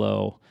Han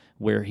Solo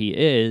where he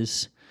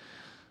is,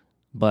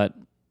 but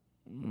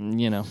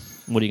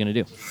what are you gonna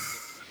do?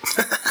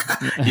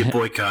 You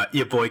boycott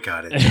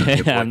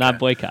it. I'm not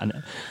boycotting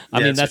it.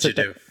 I mean, that's what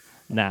you do.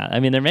 Nah, I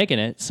mean, they're making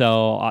it.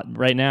 So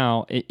right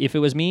now, if it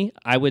was me,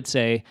 I would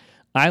say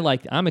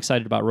I'm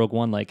excited about Rogue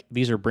One. Like,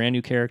 these are brand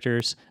new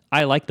characters.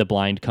 I like the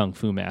blind Kung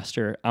Fu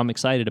master. I'm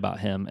excited about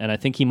him, and I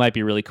think he might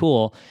be really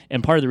cool.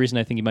 And part of the reason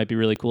I think he might be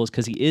really cool is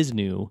because he is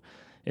new.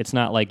 It's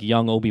not like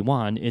young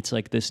Obi-Wan. It's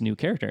like this new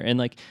character. And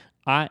like,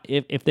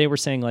 if they were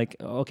saying like,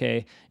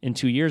 okay, in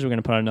 2 years we're going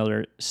to put out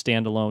another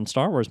standalone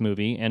Star Wars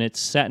movie, and it's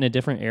set in a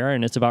different era,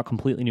 and it's about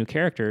completely new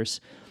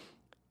characters,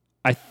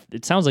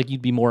 it sounds like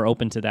you'd be more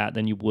open to that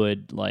than you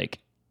would like,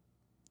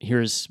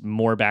 here's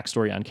more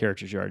backstory on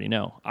characters you already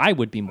know. I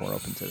would be more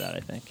open to that, I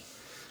think.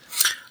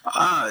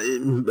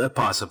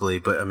 Possibly,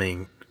 but I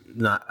mean,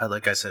 not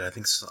like I said. I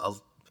think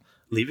I'll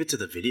leave it to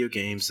the video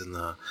games and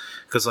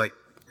because like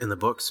in the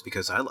books,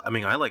 because I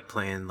like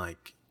playing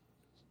like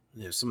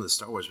some of the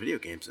Star Wars video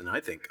games, and I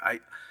think I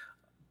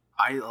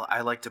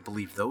like to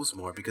believe those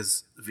more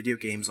because video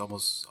games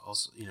almost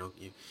also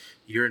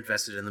you're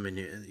invested in them and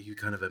you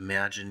kind of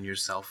imagine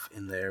yourself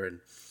in there,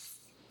 and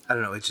I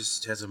don't know, it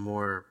just has a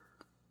more.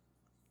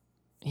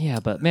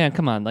 Yeah, but man,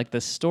 come on, like the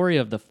story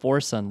of the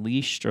Force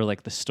Unleashed or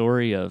like the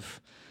story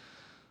of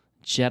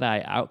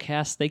Jedi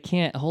Outcast, they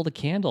can't hold a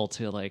candle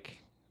to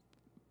like,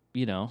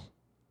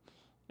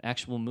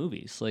 actual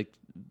movies. Like,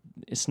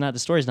 it's not, the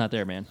story's not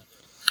there, man.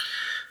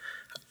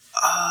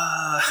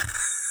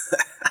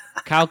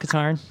 Kyle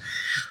Katarn.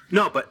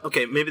 No, but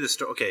okay, maybe the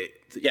story. Okay,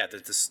 yeah, there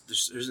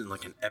isn't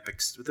like an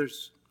epic. It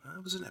was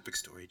an epic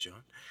story,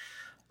 John.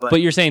 But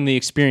you're saying the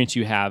experience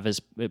you have is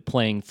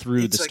playing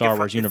through the Star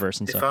Wars universe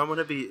and stuff. If I want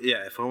to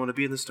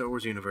be in the Star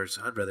Wars universe,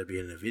 I'd rather be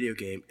in a video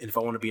game. And if I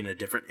want to be in a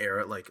different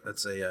era, like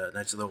let's say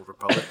Knights of the Old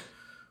Republic,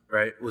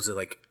 right? Was it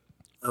like,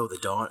 the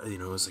dawn? It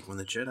was like when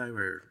the Jedi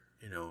were,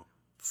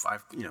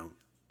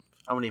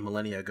 how many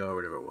millennia ago or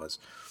whatever it was.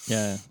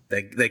 Yeah.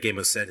 That game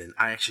was set in.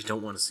 I actually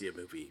don't want to see a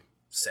movie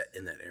set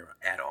in that era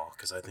at all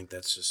because I think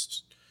that's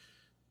just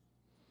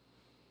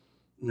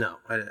no.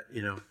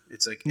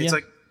 It's like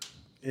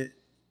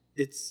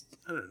it's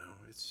I don't know.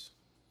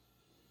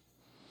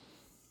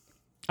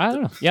 I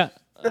don't know. Yeah,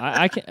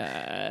 I can.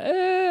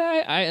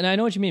 And I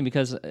know what you mean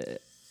because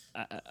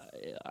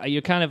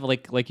you're kind of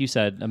like you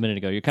said a minute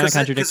ago. You're kind of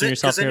contradicting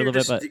yourself here a little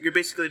bit. But you're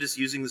basically just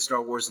using the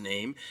Star Wars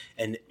name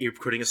and you're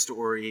putting a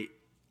story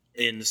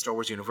in the Star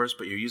Wars universe,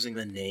 but you're using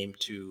the name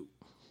to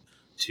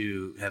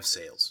have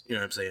sales. You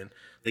know what I'm saying?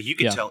 Like you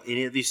could tell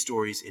any of these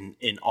stories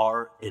in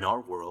our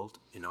world,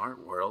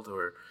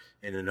 or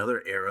in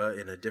another era,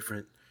 in a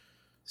different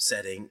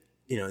setting.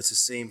 It's the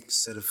same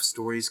set of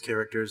stories,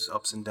 characters,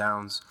 ups and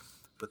downs,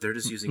 but they're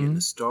just using it in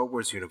the Star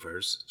Wars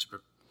universe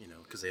to,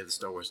 because they have the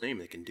Star Wars name,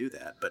 they can do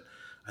that. But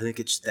I think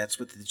that's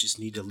what they just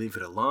need to leave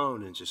it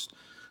alone and just.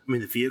 I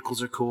mean, the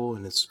vehicles are cool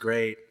and it's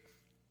great,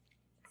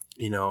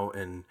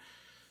 and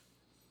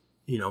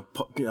a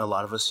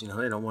lot of us, you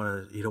don't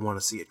want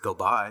to see it go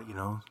by, you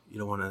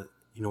don't want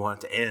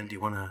it to end. You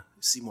want to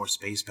see more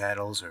space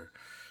battles or,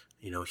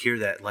 hear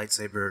that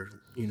lightsaber,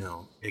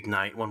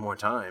 ignite one more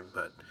time.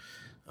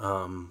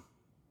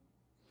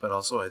 But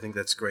also I think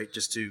that's great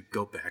just to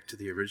go back to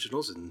the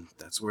originals, and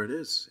that's where it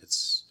is.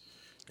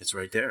 It's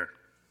right there.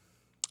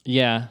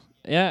 Yeah.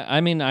 Yeah.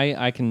 I mean,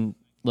 I can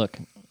look,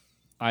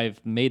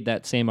 I've made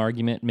that same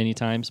argument many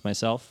times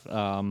myself.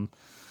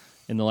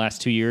 In the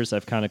last 2 years,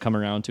 I've kind of come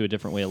around to a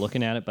different way of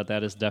looking at it, but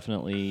that has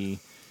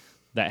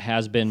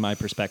been my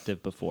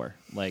perspective before.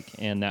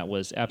 And that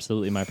was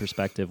absolutely my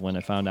perspective when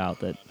I found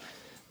out that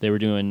they were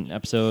doing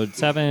episode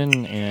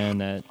 7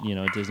 and that,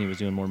 Disney was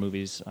doing more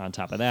movies on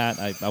top of that.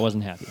 I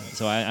wasn't happy.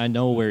 So I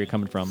know where you're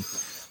coming from.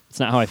 It's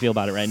not how I feel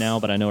about it right now,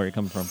 but I know where you're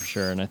coming from for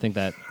sure. And I think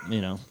that,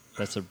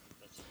 that's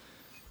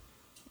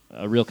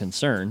a real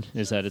concern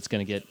is that it's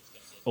going to get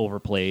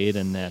overplayed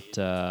and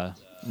that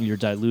you're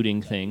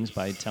diluting things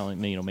by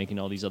making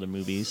all these other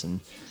movies.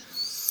 And,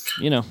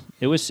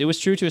 it was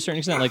true to a certain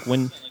extent. Like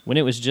when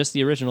it was just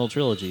the original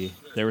trilogy,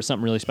 there was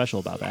something really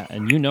special about that.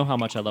 And how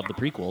much I love the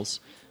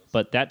prequels.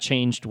 But that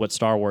changed what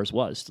Star Wars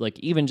was. Like,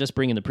 even just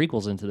bringing the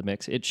prequels into the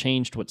mix, it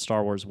changed what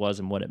Star Wars was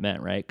and what it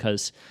meant, right?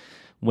 Because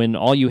when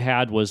all you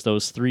had was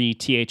those 3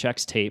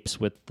 THX tapes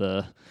with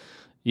the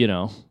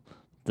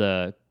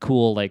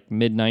cool, like,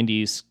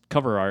 mid-90s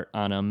cover art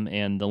on them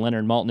and the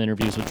Leonard Maltin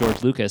interviews with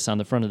George Lucas on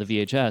the front of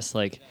the VHS,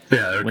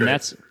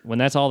 when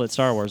that's all that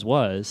Star Wars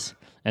was,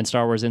 and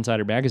Star Wars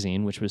Insider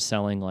Magazine, which was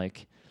selling,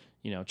 like,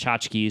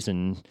 tchotchkes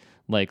and,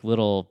 like,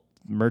 little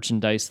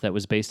merchandise that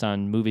was based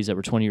on movies that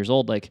were 20 years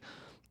old, like,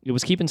 it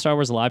was keeping Star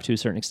Wars alive to a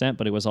certain extent,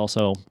 but it was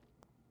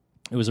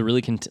a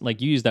really, like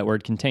you used that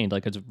word, contained,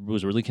 like it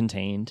was really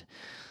contained.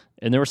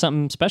 And there was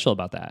something special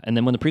about that. And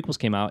then when the prequels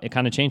came out, it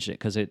kind of changed it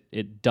because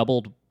it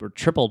doubled or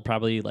tripled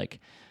probably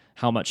like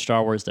how much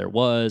Star Wars there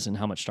was and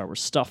how much Star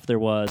Wars stuff there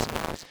was,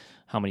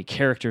 how many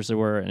characters there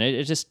were. And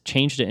it just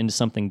changed it into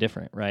something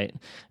different, right?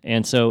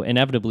 And so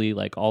inevitably,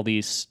 like all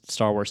these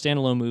Star Wars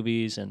standalone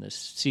movies and this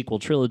sequel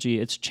trilogy,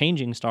 it's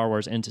changing Star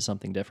Wars into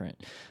something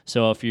different.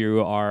 So if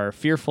you are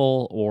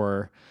fearful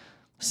or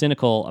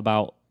cynical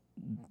about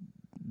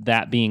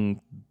that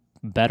being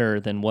better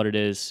than what it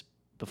is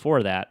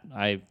before that,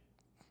 I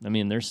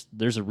mean,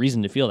 there's a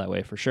reason to feel that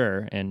way for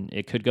sure, and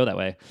it could go that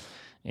way.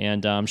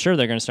 And I'm sure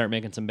they're going to start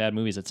making some bad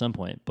movies at some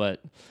point,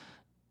 but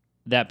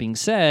that being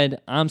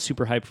said, I'm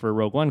super hyped for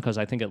Rogue One because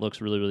I think it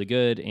looks really, really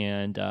good,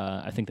 and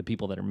I think the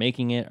people that are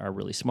making it are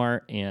really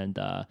smart, and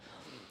I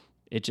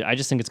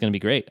just think it's going to be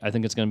great. I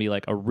think it's going to be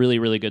like a really,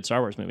 really good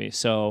Star Wars movie.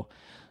 So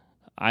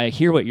I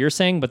hear what you're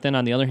saying, but then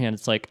on the other hand,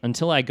 it's like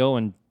until I go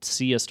and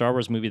see a Star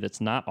Wars movie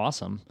that's not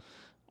awesome,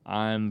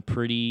 I'm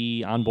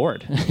pretty on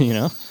board, you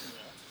know?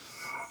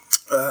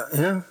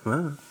 Yeah.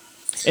 Well.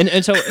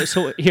 And so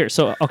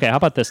okay, how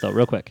about this though,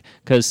 real quick?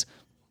 Because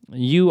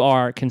you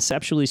are,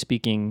 conceptually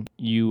speaking,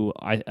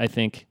 I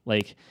think,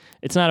 like,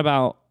 it's not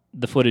about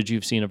the footage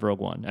you've seen of Rogue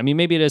One. I mean,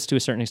 maybe it is to a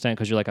certain extent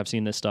because you're like, I've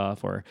seen this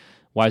stuff, or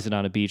why is it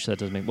on a beach? That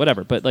doesn't make,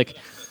 whatever. But like,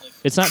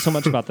 it's not so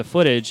much about the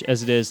footage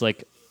as it is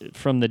like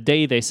from the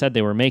day they said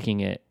they were making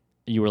it,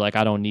 you were like,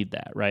 I don't need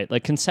that, right?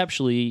 Like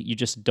conceptually, you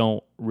just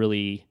don't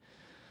really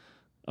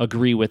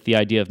agree with the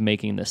idea of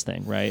making this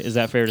thing, right? Is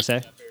that fair to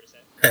say?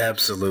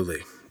 Absolutely.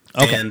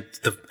 Okay.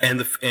 And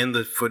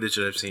the footage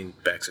that I've seen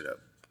backs it up.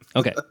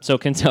 Okay. So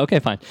okay,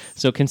 fine.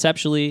 So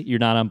conceptually, you're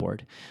not on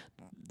board.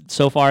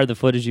 So far, the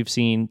footage you've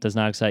seen does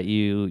not excite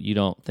you. You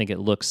don't think it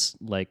looks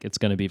like it's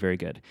going to be very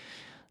good.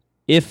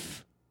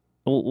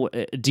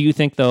 Do you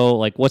think though,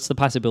 like, what's the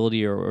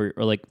possibility, or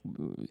like,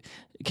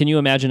 can you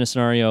imagine a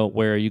scenario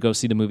where you go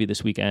see the movie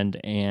this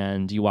weekend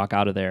and you walk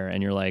out of there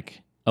and you're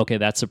like, okay,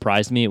 that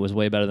surprised me. It was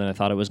way better than I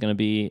thought it was going to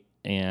be,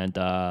 and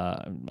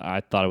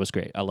I thought it was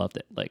great. I loved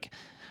it. Like,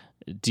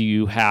 do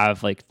you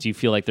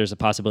feel like there's a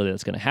possibility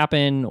that's going to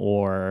happen,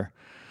 or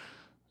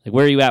like,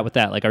 where are you at with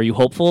that? Like, are you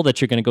hopeful that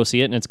you're going to go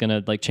see it and it's going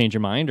to like change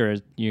your mind, or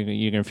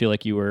you're going to feel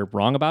like you were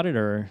wrong about it,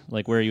 or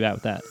like, where are you at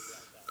with that?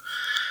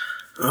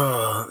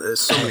 Oh, there's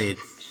so many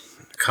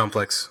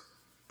complex.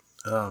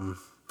 I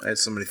had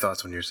so many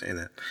thoughts when you were saying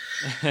that.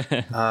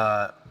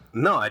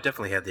 No, I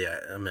definitely had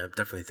I'm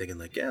definitely thinking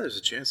like, yeah, there's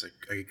a chance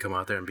I could come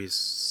out there and be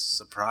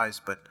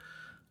surprised, but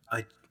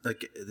I'm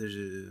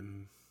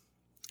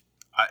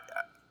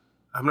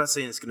not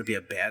saying it's going to be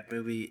a bad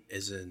movie,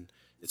 as in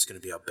it's going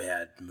to be a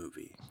bad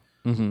movie.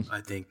 Mm-hmm.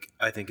 I think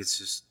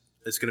it's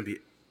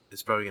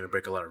probably going to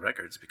break a lot of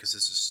records because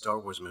it's a Star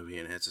Wars movie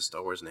and it has a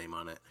Star Wars name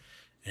on it,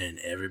 and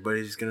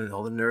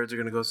all the nerds are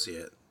going to go see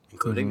it,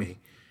 including me.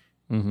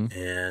 Mm-hmm.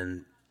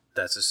 And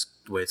that's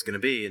just the way it's going to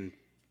be. And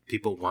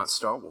people want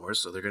Star Wars,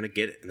 so they're going to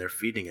get it, and they're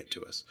feeding it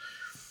to us.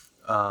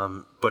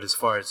 But as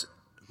far as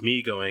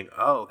me going,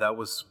 oh, that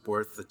was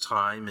worth the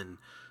time, and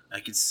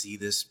I could see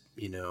this,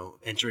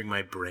 entering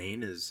my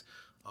brain as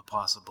a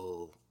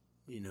possible,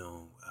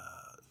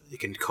 it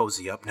can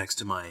cozy up next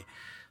to my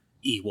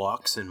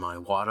Ewoks and my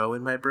Watto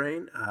in my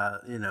brain.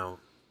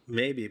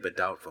 Maybe, but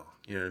doubtful.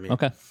 You know what I mean?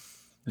 Okay.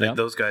 Like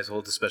those guys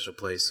hold a special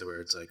place where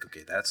it's like,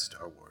 okay, that's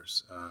Star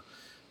Wars.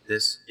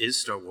 This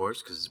is Star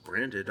Wars because it's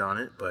branded on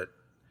it,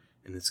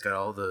 and it's got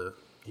all the,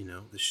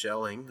 the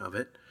shelling of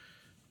it.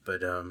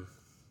 But I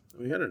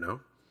don't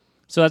know.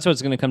 So that's what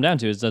it's going to come down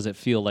to: is does it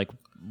feel like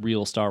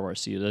real Star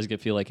Wars to you? Does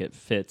it feel like it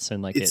fits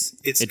and like it's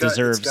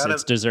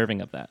deserving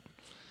of that?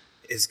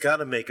 It's got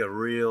to make a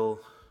real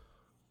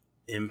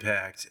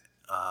impact.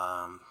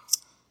 I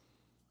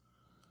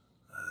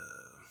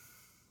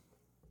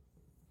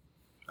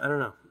don't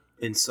know,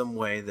 in some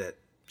way that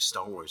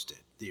Star Wars did,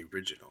 the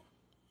original.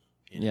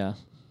 Yeah.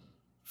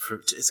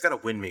 It's got to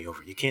win me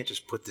over. You can't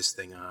just put this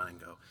thing on and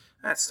go,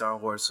 that's Star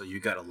Wars, so you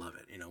got to love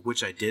it.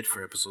 Which I did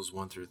for episodes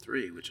 1 through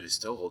 3, which I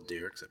still hold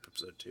dear, except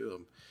episode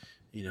 2,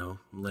 I'm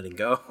letting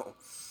go.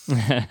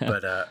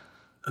 but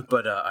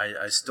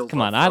I still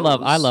come on. I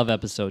love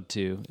episode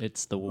 2.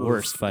 It's the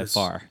worst by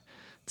far.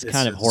 It's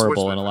kind of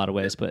horrible in a lot of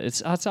ways, but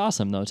it's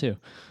awesome though too.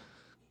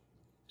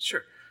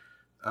 Sure,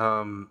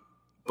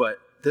 but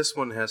this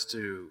one has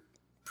to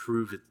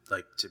prove it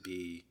to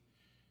be.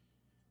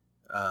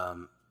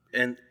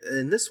 And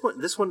this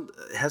one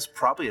has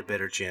probably a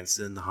better chance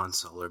than the Han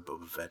Solo or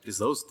Boba Fett, because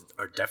those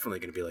are definitely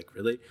going to be like,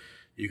 really,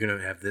 you're going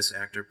to have this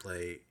actor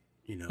play,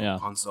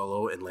 Han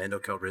Solo and Lando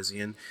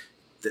Calrissian.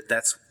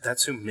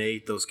 That's who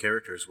made those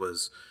characters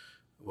was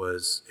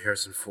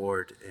Harrison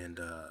Ford and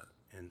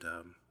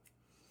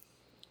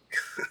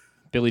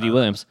Billy D.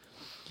 Williams.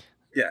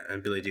 Yeah,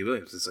 and Billy D.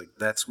 Williams. It's like,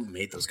 that's who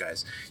made those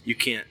guys. You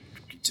can't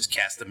just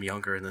cast them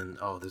younger and then,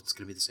 it's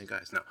going to be the same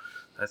guys. No,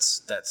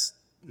 that's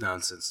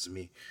nonsense to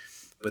me.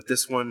 But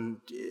this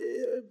one,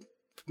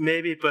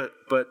 maybe, but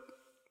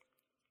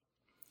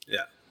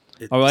yeah.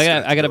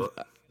 I got a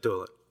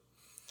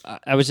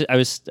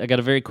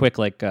very quick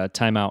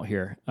timeout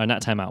here.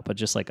 Not timeout, but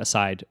just like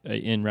aside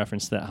in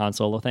reference to that Han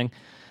Solo thing.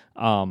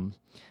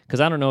 Because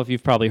I don't know if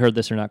you've probably heard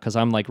this or not, because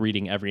I'm like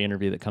reading every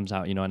interview that comes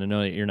out, and I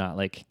know that you're not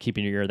like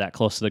keeping your ear that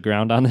close to the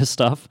ground on this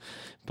stuff.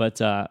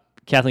 But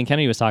Kathleen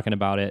Kennedy was talking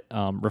about it,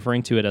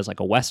 referring to it as like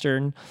a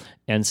Western,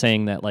 and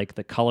saying that like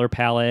the color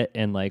palette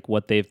and like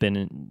what they've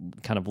been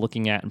kind of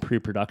looking at in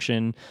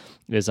pre-production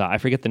is, I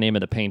forget the name of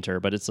the painter,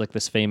 but it's like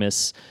this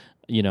famous,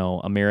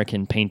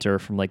 American painter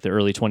from like the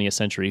early 20th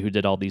century who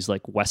did all these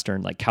like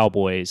Western, like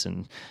cowboys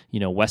and,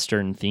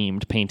 Western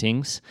themed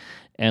paintings.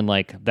 And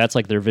like, that's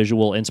like their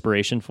visual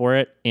inspiration for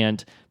it.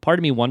 And part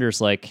of me wonders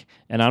like,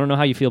 and I don't know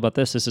how you feel about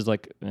this. This is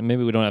like,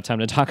 maybe we don't have time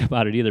to talk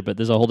about it either, but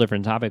this is a whole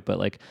different topic. But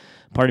like,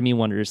 part of me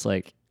wonders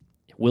like,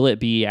 will it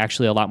be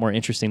actually a lot more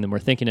interesting than we're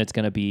thinking it's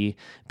going to be,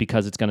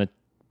 because it's going to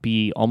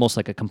be almost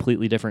like a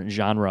completely different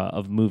genre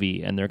of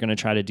movie, and they're going to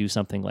try to do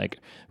something like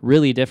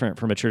really different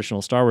from a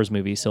traditional Star Wars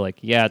movie. So like,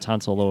 yeah, it's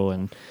Han Solo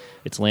and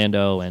it's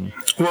Lando, and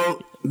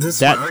well,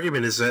 my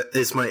argument is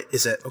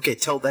that okay,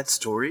 tell that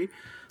story,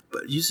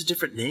 but use a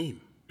different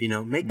name.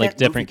 Make like that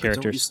different movie,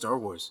 characters. Don't use Star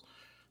Wars.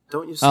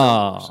 Don't use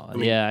Star Wars. I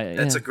mean, yeah,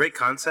 that's a great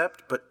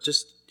concept, but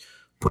just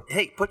put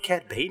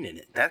Cad Bane in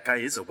it. That guy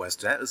is a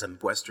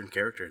Western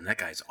character, and that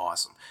guy's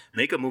awesome.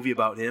 Make a movie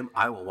about him.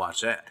 I will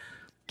watch that.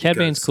 Cad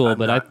Bane's cool,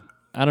 but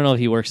I don't know if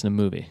he works in a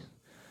movie.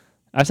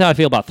 That's how I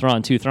feel about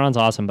Thrawn too. Thrawn's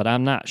awesome, but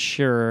I'm not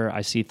sure I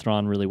see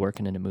Thrawn really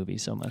working in a movie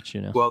so much.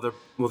 Well,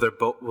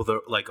 they're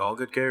like all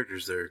good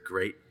characters. They're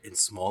great in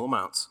small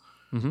amounts,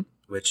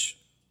 which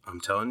I'm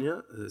telling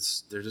you,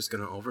 they're just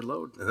going to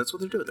overload, and that's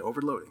what they're doing. They're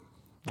overloading,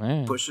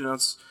 pushing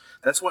us.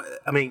 That's why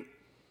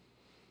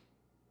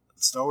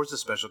Star Wars is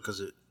special,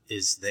 because it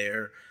is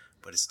there,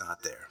 but it's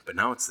not there. But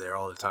now it's there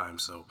all the time.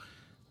 So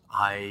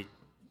I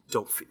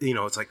don't,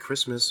 it's like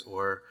Christmas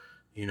or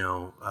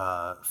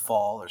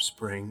fall or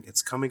spring.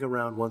 It's coming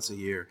around once a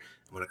year.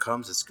 And when it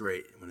comes, it's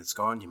great. When it's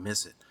gone, you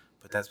miss it.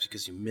 But that's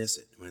because you miss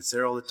it. When it's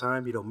there all the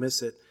time, you don't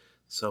miss it.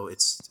 So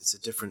it's a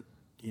different,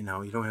 you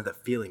don't have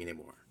that feeling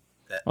anymore.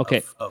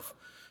 Of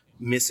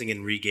missing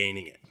and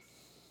regaining it.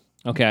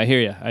 Okay, I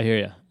hear you.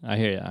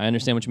 I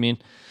understand what you mean.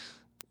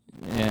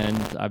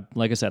 And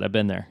like I said, I've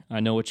been there. I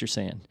know what you're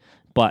saying.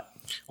 But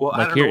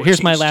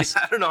here's my last.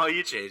 I don't know how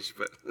you changed,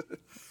 but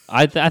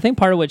I think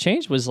part of what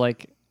changed was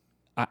like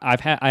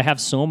I have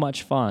so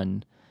much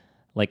fun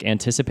like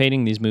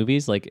anticipating these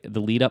movies, like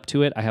the lead up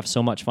to it. I have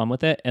so much fun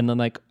with it, and then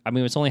like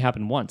it's only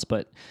happened once,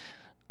 but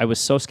I was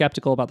so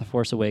skeptical about The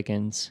Force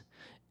Awakens,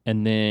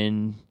 and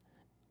then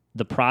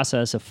the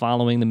process of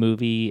following the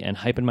movie and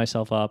hyping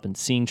myself up and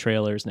seeing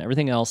trailers and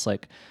everything else,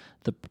 like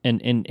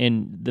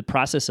the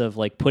process of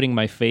like putting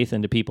my faith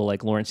into people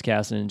like Lawrence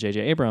Kasdan and J.J.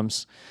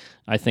 Abrams,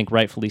 I think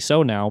rightfully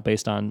so now,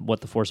 based on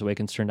what The Force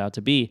Awakens turned out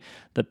to be.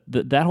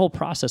 That whole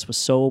process was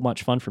so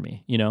much fun for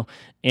me,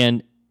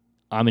 and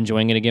I'm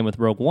enjoying it again with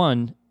Rogue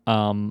One,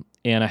 and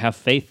I have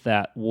faith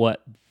that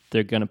what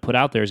they're going to put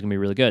out there is going to be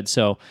really good.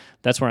 So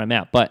that's where I'm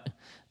at. But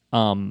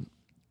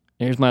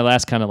here's my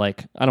last kind of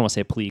like, I don't want to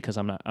say plea, because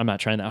I'm not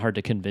trying that hard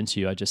to convince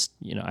you. I just,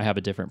 I have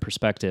a different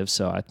perspective.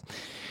 So I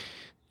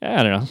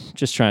don't know,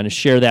 just trying to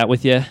share that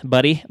with you,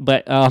 buddy.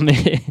 But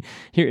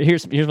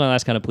here's my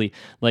last kind of plea.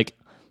 Like,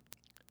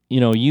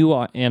 you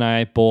and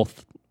I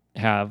both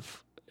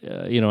have,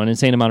 an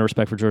insane amount of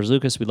respect for George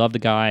Lucas. We love the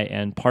guy.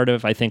 And part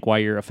of, I think, why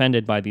you're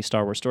offended by these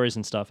Star Wars stories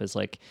and stuff is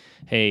like,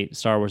 hey,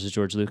 Star Wars is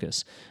George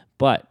Lucas.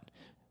 But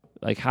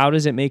like, how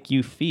does it make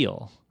you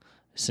feel?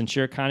 Since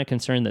you're kind of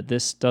concerned that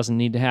this doesn't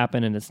need to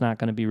happen and it's not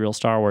going to be real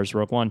Star Wars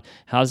Rogue One,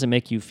 how does it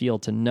make you feel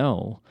to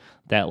know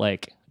that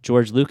like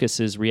George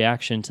Lucas's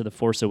reaction to The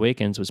Force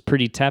Awakens was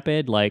pretty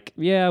tepid? Like,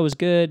 yeah, it was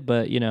good,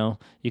 but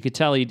you could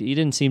tell he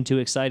didn't seem too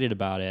excited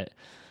about it.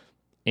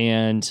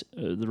 And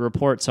the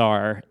reports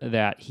are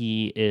that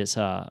he is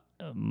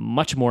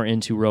much more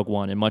into Rogue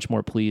One and much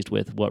more pleased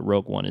with what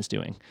Rogue One is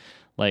doing.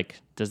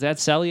 Like, does that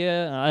sell you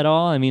at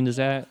all? I mean, is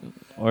that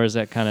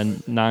kind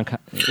of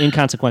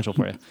inconsequential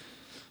for you?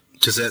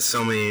 Does that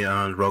sell me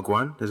on Rogue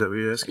One? Is that what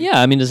you're asking?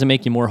 Yeah, I mean, does it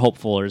make you more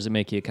hopeful, or does it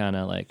make you kind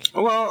of like...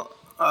 Well,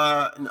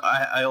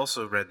 I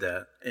also read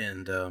that,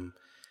 and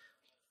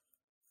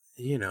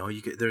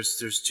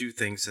there's two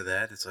things to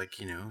that. It's like,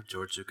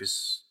 George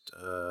Lucas.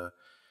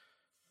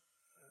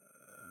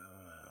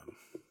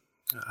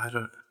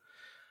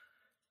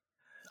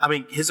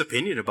 His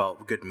opinion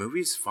about good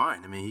movies,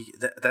 fine. I mean,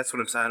 that's what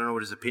I'm saying. I don't know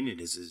what his opinion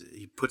is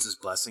he puts his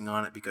blessing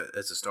on it because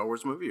it's a Star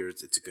Wars movie, or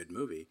it's a good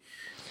movie.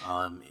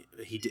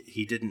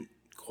 He didn't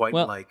quite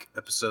like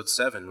Episode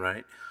 7,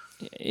 right?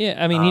 Yeah,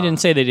 I mean, he didn't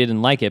say they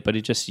didn't like it, but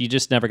you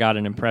just never got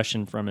an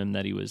impression from him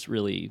that he was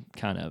really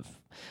kind of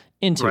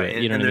into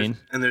it. You know what I mean?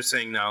 And they're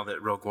saying now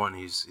that Rogue One,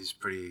 he's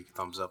pretty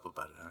thumbs up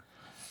about it. Huh?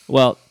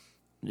 Well,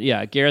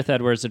 yeah, Gareth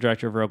Edwards, the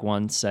director of Rogue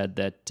One, said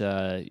that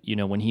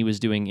when he was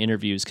doing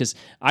interviews, because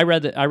I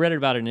read it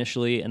about it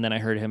initially, and then I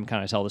heard him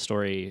kind of tell the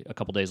story a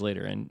couple days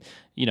later, and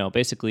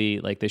basically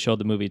like they showed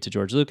the movie to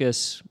George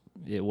Lucas.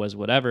 It was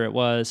whatever it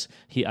was.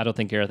 I don't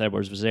think Gareth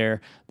Edwards was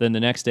there. Then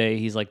the next day,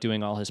 he's like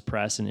doing all his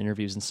press and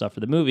interviews and stuff for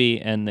the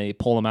movie, and they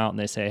pull him out and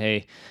they say,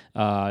 "Hey,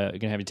 we're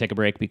gonna have you take a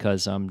break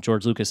because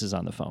George Lucas is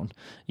on the phone,"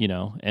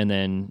 and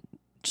then.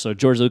 So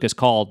George Lucas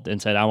called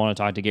and said, "I want to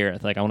talk to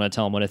Gareth. Like, I want to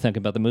tell him what I think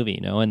about the movie,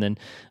 And then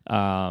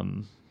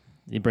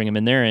you bring him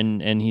in there,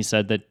 and he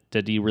said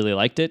that he really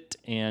liked it,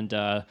 and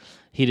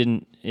he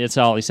didn't. It's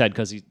all he said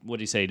because what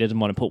did he say? He didn't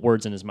want to put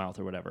words in his mouth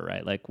or whatever,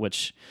 right? Like,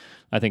 which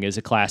I think is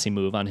a classy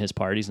move on his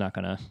part. He's not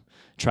going to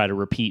try to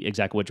repeat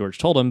exactly what George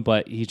told him,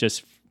 but he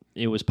just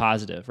it was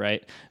positive,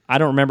 right? I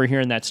don't remember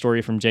hearing that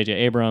story from J.J.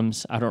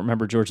 Abrams. I don't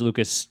remember George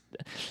Lucas.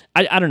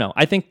 I don't know.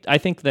 I think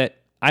that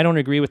I don't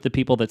agree with the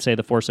people that say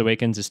The Force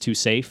Awakens is too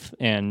safe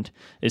and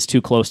is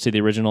too close to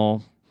the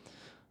original,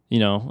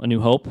 A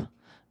New Hope.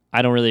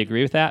 I don't really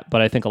agree with that,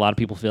 but I think a lot of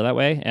people feel that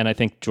way, and I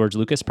think George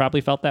Lucas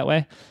probably felt that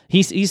way.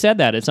 He said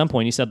that at some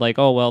point. He said, like,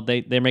 oh, well,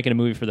 they're making a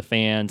movie for the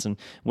fans, and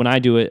when I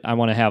do it, I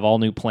want to have all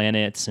new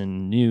planets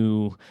and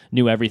new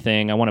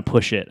everything. I want to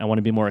push it. I want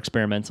to be more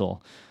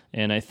experimental.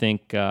 And I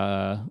think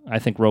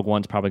Rogue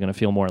One's probably going to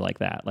feel more like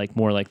that, like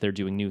more like they're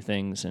doing new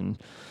things.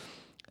 And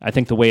I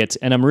think the way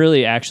and I'm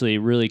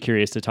really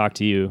curious to talk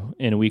to you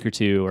in a week or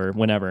two or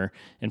whenever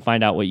and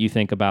find out what you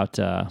think about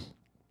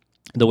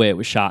the way it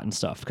was shot and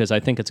stuff, because I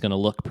think it's going to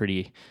look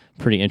pretty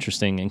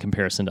interesting in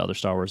comparison to other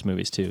Star Wars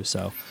movies too.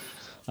 So,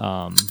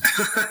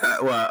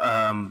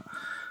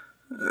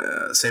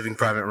 Saving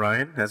Private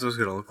Ryan, that's what it's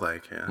going to look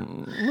like.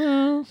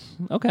 Yeah.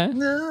 Okay.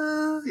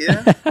 Yeah.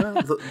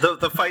 Well,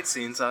 the fight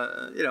scenes,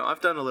 I've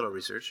done a little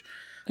research.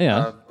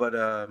 Yeah.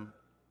 But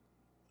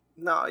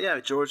no, yeah,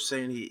 George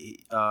saying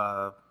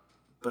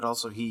but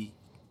also he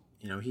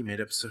made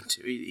episode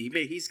 2. He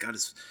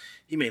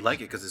may like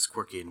it because it's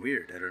quirky and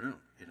weird. I don't know.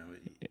 I don't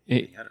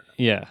know.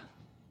 Yeah.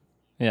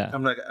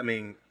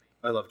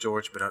 I love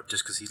George, but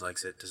just because he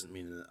likes it doesn't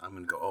mean that I'm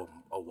going to go,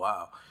 oh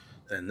wow,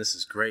 then this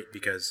is great,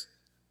 because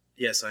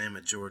yes, I am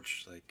a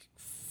George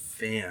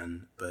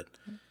fan, but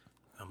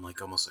I'm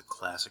almost a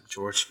classic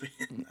George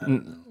fan. I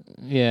don't know.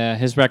 Yeah,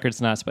 his record's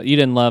not. But you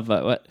didn't love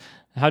what?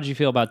 How did you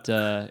feel about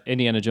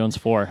Indiana Jones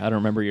 4? I don't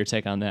remember your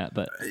take on that,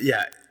 but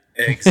yeah,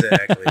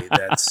 exactly.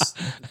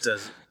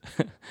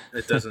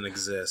 It doesn't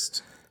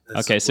exist.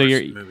 That's okay, so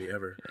movie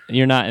ever.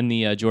 You're not in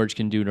the George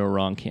can do no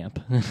wrong camp.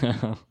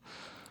 The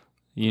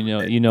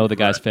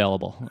guy's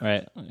fallible,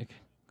 right?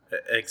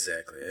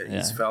 Exactly.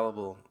 He's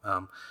fallible.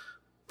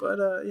 But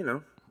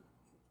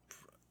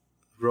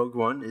Rogue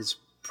One is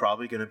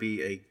probably going to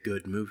be a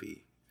good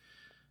movie.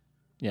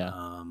 Yeah.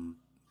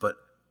 But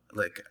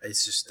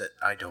it's just that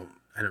I don't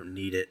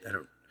need it.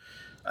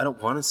 I don't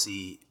want to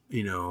see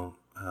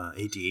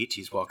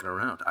AT-ATs walking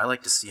around. I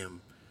like to see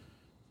them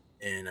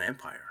in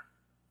Empire.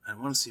 I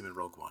want to see him in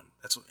Rogue One.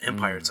 That's what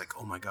Empire. It's like,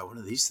 oh my god, what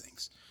are these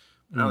things?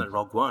 But now that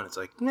Rogue One, it's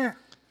like, this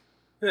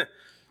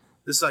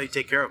is how you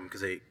take care of them, because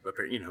they, I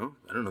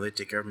don't know, they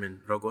take care of them in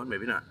Rogue One,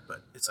 maybe not,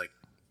 but it's like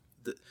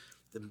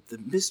the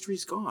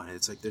mystery's gone.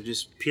 It's like they're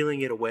just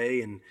peeling it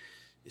away, and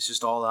it's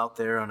just all out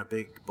there on a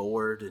big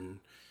board,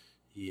 and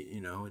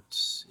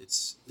it's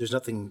there's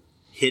nothing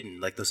hidden.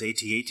 Like those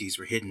AT-ATs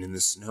were hidden in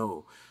the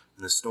snow,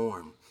 in the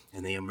storm,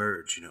 and they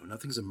emerge.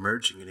 Nothing's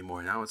emerging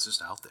anymore. Now it's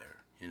just out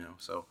there.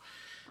 So.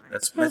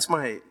 That's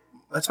my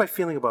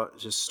feeling about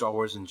just Star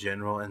Wars in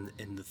general, and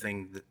the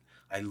thing that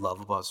I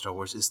love about Star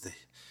Wars is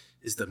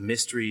the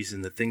mysteries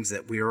and the things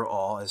that we are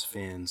all as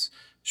fans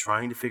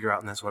trying to figure out,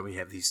 and that's why we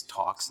have these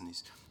talks and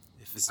these.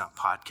 If it's not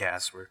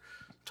podcasts, we're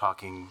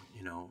talking,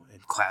 in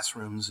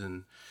classrooms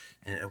and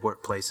at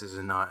workplaces,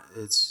 and not.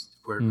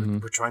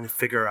 We're trying to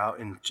figure out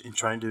and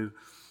trying to,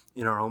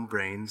 in our own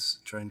brains,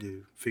 trying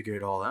to figure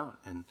it all out,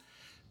 and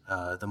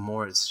the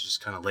more it's just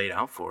kind of laid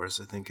out for us,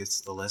 I think it's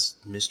the less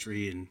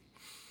mystery and.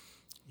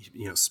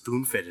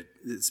 Spoon-fed.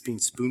 It's being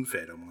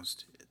spoon-fed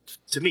almost.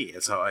 To me,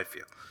 that's how I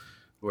feel.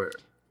 Where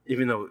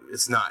even though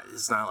it's not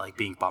like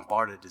being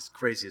bombarded as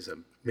crazy as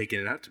I'm making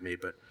it out to me,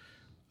 but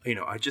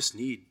I just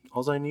need.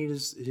 All I need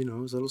is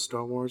is little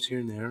Star Wars here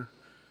and there,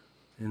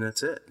 and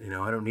that's it.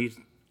 I don't need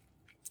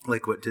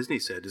like what Disney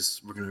said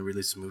is we're going to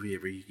release a movie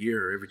every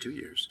year or every 2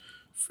 years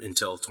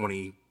until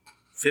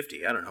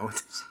 2050. I don't know,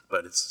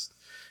 but it's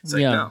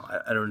like no,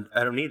 I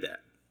don't need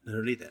that. I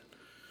don't need that.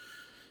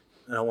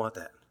 I don't want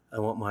that. I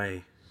want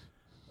my.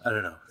 I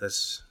don't know.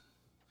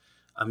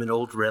 I'm an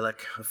old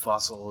relic, a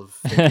fossil of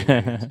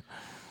thinking.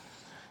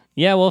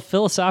 Yeah, well,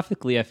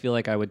 philosophically, I feel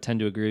like I would tend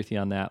to agree with you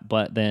on that.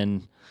 But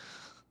then,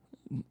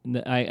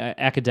 I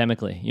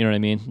academically, you know what I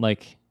mean?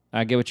 Like,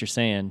 I get what you're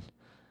saying,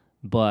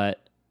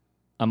 but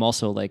I'm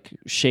also like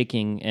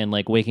shaking and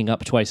like waking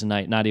up twice a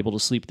night, not able to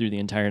sleep through the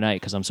entire night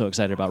because I'm so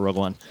excited about Rogue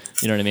One.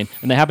 You know what I mean?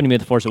 And that happened to me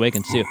with The Force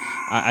Awakens too.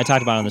 I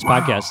talked about it on this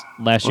podcast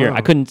last year. I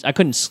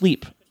couldn't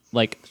sleep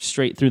like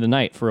straight through the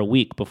night for a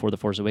week before The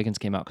Force Awakens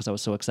came out because I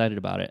was so excited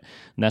about it.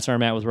 And that's where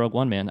I'm at with Rogue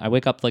One, man. I'll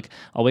wake up at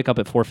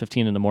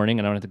 4:15 in the morning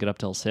and I don't have to get up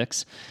till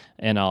 6,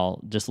 and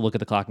I'll just look at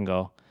the clock and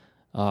go,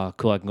 oh,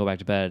 cool, I can go back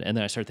to bed. And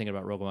then I start thinking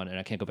about Rogue One and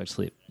I can't go back to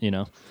sleep,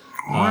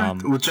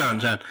 Well, John,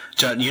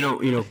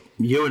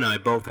 you and I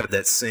both had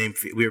that same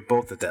we were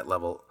both at that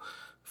level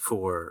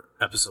for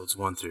episodes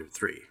 1 through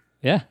 3.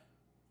 Yeah.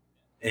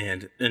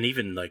 And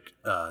even like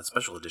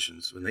special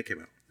editions when they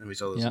came out and we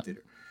saw those in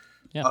theater.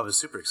 Yeah. I was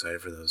super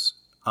excited for those.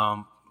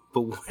 But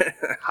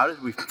how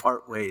did we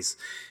part ways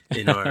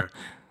in our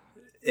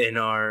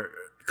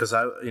because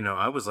I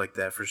was like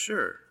that for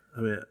sure.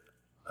 I mean,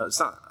 it's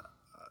not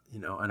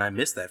and I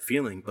missed that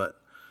feeling, but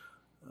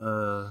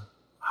how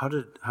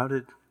did I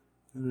don't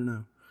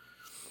know.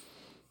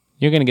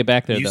 You're gonna get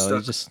back there though.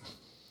 You just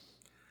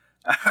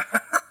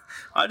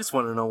I just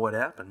want to know what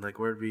happened, like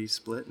where we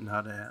split and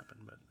how that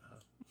happened. But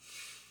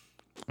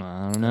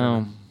I don't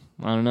know.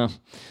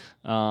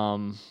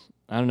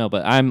 I don't know,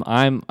 but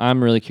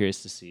I'm really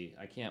curious to see.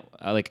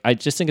 I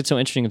just think it's so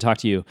interesting to talk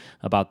to you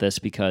about this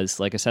because,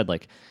 like I said,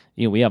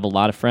 we have a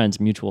lot of friends,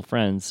 mutual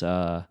friends,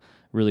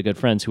 really good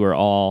friends who are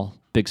all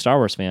big Star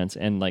Wars fans,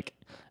 and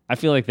I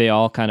feel like they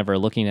all kind of are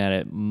looking at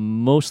it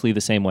mostly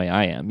the same way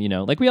I am.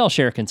 We all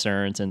share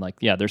concerns, and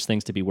there's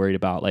things to be worried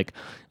about.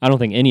 I don't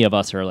think any of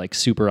us are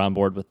super on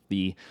board with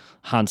the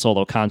Han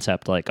Solo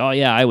concept. Oh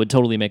yeah, I would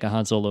totally make a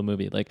Han Solo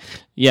movie.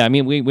 I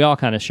mean, we all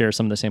kind of share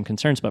some of the same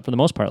concerns, but for the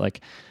most part,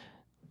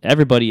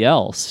 everybody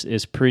else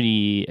is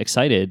pretty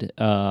excited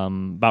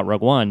about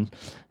Rogue One,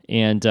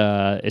 and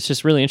it's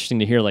just really interesting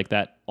to hear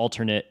that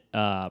alternate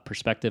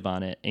perspective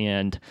on it.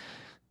 And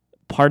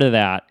part of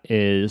that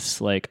is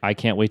I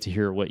can't wait to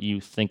hear what you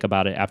think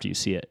about it after you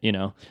see it,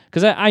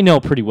 because I know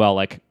pretty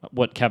well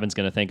what Kevin's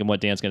going to think and what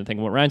Dan's going to think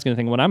and what Ryan's going to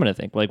think and what I'm going to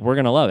think. We're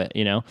going to love it,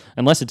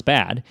 unless it's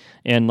bad.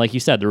 And like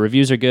you said, the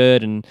reviews are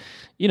good, and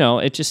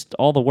it just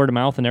all the word of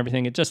mouth and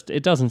everything.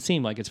 It doesn't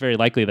seem like it's very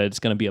likely that it's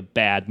going to be a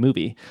bad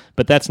movie.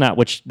 But that's not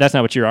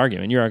what you're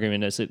arguing. Your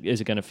argument is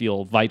it going to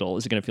feel vital?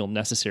 Is it going to feel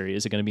necessary?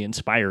 Is it going to be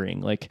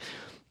inspiring?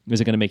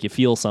 Is it going to make you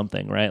feel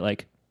something?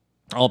 Right?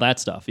 All that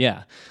stuff,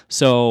 yeah.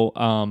 So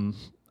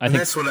I think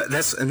that's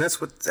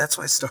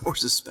why Star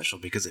Wars is special,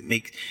 because it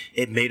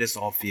made us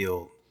all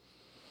feel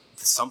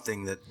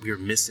something that we were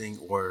missing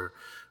or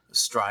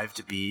strive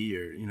to be,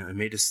 or it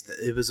made us.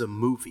 It was a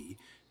movie,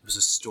 it was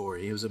a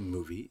story, it was a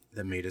movie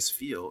that made us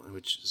feel,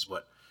 which is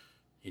what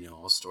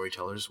all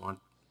storytellers want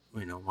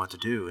to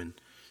do, and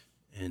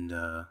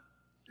yeah,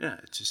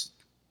 it's just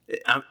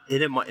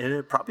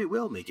it probably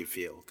will make you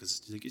feel,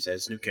 because like you said,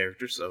 it's new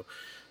characters, so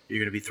you're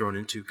going to be thrown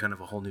into kind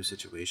of a whole new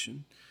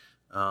situation.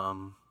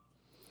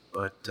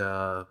 But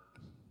I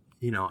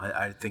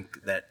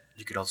think that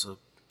you could also,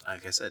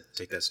 like I said,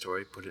 take that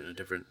story, put it in a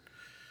different.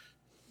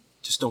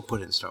 Just don't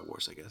put it in Star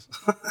Wars, I guess.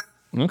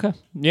 Okay.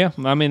 Yeah.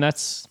 I mean,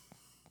 there's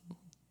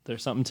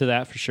something to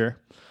that for sure.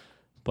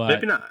 But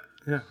maybe not.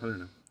 Yeah, I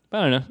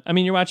don't know. I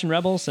mean, you're watching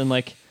Rebels, and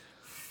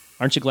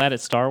aren't you glad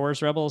it's Star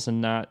Wars Rebels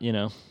and not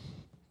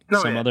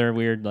some other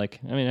weird I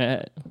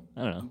don't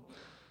know.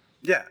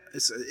 Yeah,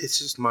 it's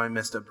just my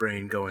messed up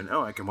brain going,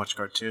 oh, I can watch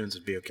cartoons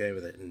and be okay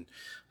with it,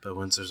 but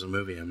once there's a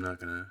movie, I'm not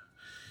gonna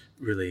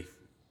really,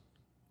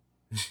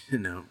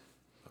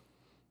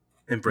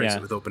 embrace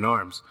it with open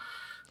arms.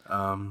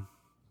 Yeah,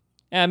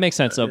 it makes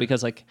sense though,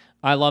 because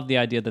I love the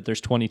idea that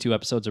there's 22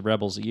 episodes of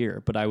Rebels a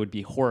year, but I would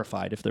be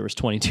horrified if there was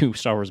 22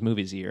 Star Wars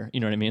movies a year. You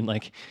know what I mean?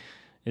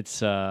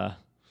 It's I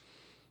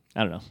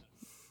don't know.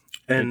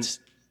 And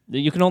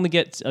you can only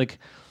get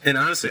And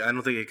honestly, I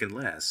don't think it can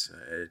last.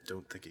 I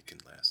don't think it can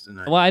last.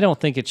 I don't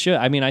think it should.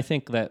 I mean, I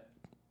think that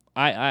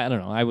I don't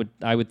know.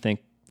 I would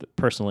think that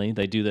personally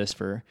they do this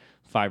for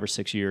 5 or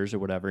 6 years or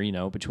whatever.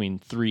 Between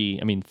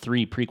three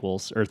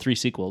prequels or 3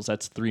 sequels.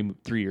 That's 3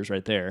 years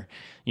right there.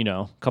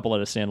 A couple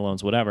of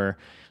standalones, whatever,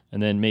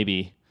 and then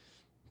maybe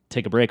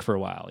take a break for a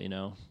while.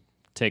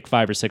 Take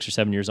 5 or 6 or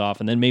 7 years off,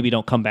 and then maybe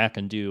don't come back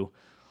and do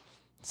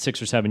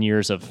 6 or 7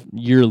 years of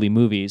yearly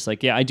movies.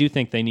 I do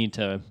think they need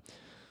to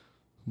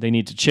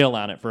chill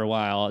on it for a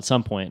while at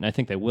some point, and I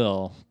think they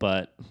will,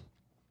 but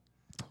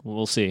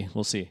we'll see.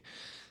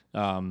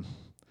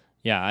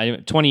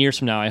 20 years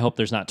from now, I hope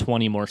there's not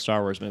 20 more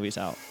Star Wars movies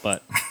out,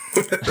 but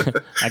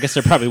I guess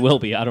there probably will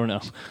be. I don't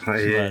know.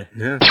 Yeah.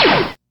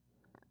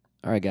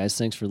 All right, guys,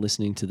 thanks for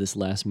listening to this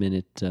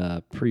last-minute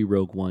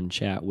pre-Rogue One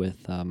chat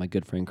with my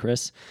good friend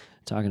Chris,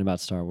 talking about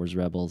Star Wars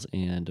Rebels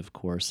and, of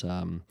course,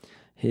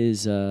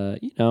 his,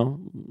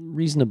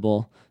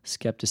 reasonable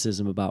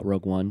skepticism about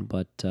Rogue One,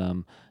 but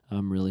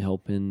I'm really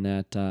hoping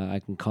that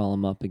I can call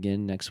him up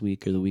again next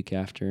week or the week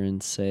after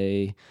and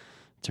say,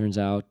 turns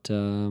out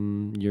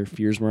your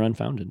fears were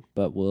unfounded,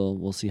 but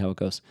we'll see how it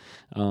goes.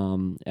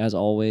 As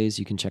always,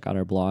 you can check out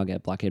our blog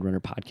at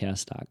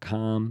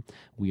blockaderunnerpodcast.com.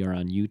 We are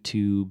on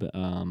YouTube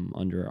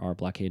under our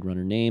Blockade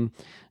Runner name.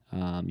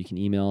 You can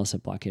email us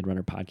at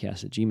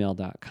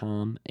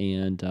blockaderunnerpodcast@gmail.com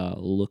and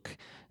look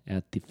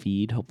at the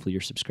feed. Hopefully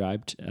you're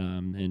subscribed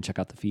and check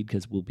out the feed,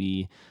 because we'll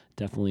be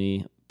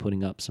definitely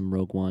putting up some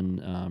Rogue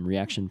One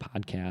reaction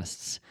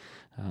podcasts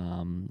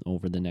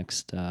over the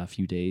next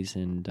few days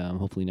and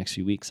hopefully next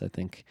few weeks. I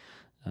think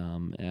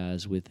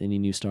as with any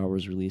new Star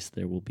Wars release,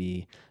 there will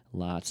be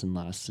lots and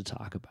lots to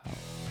talk about.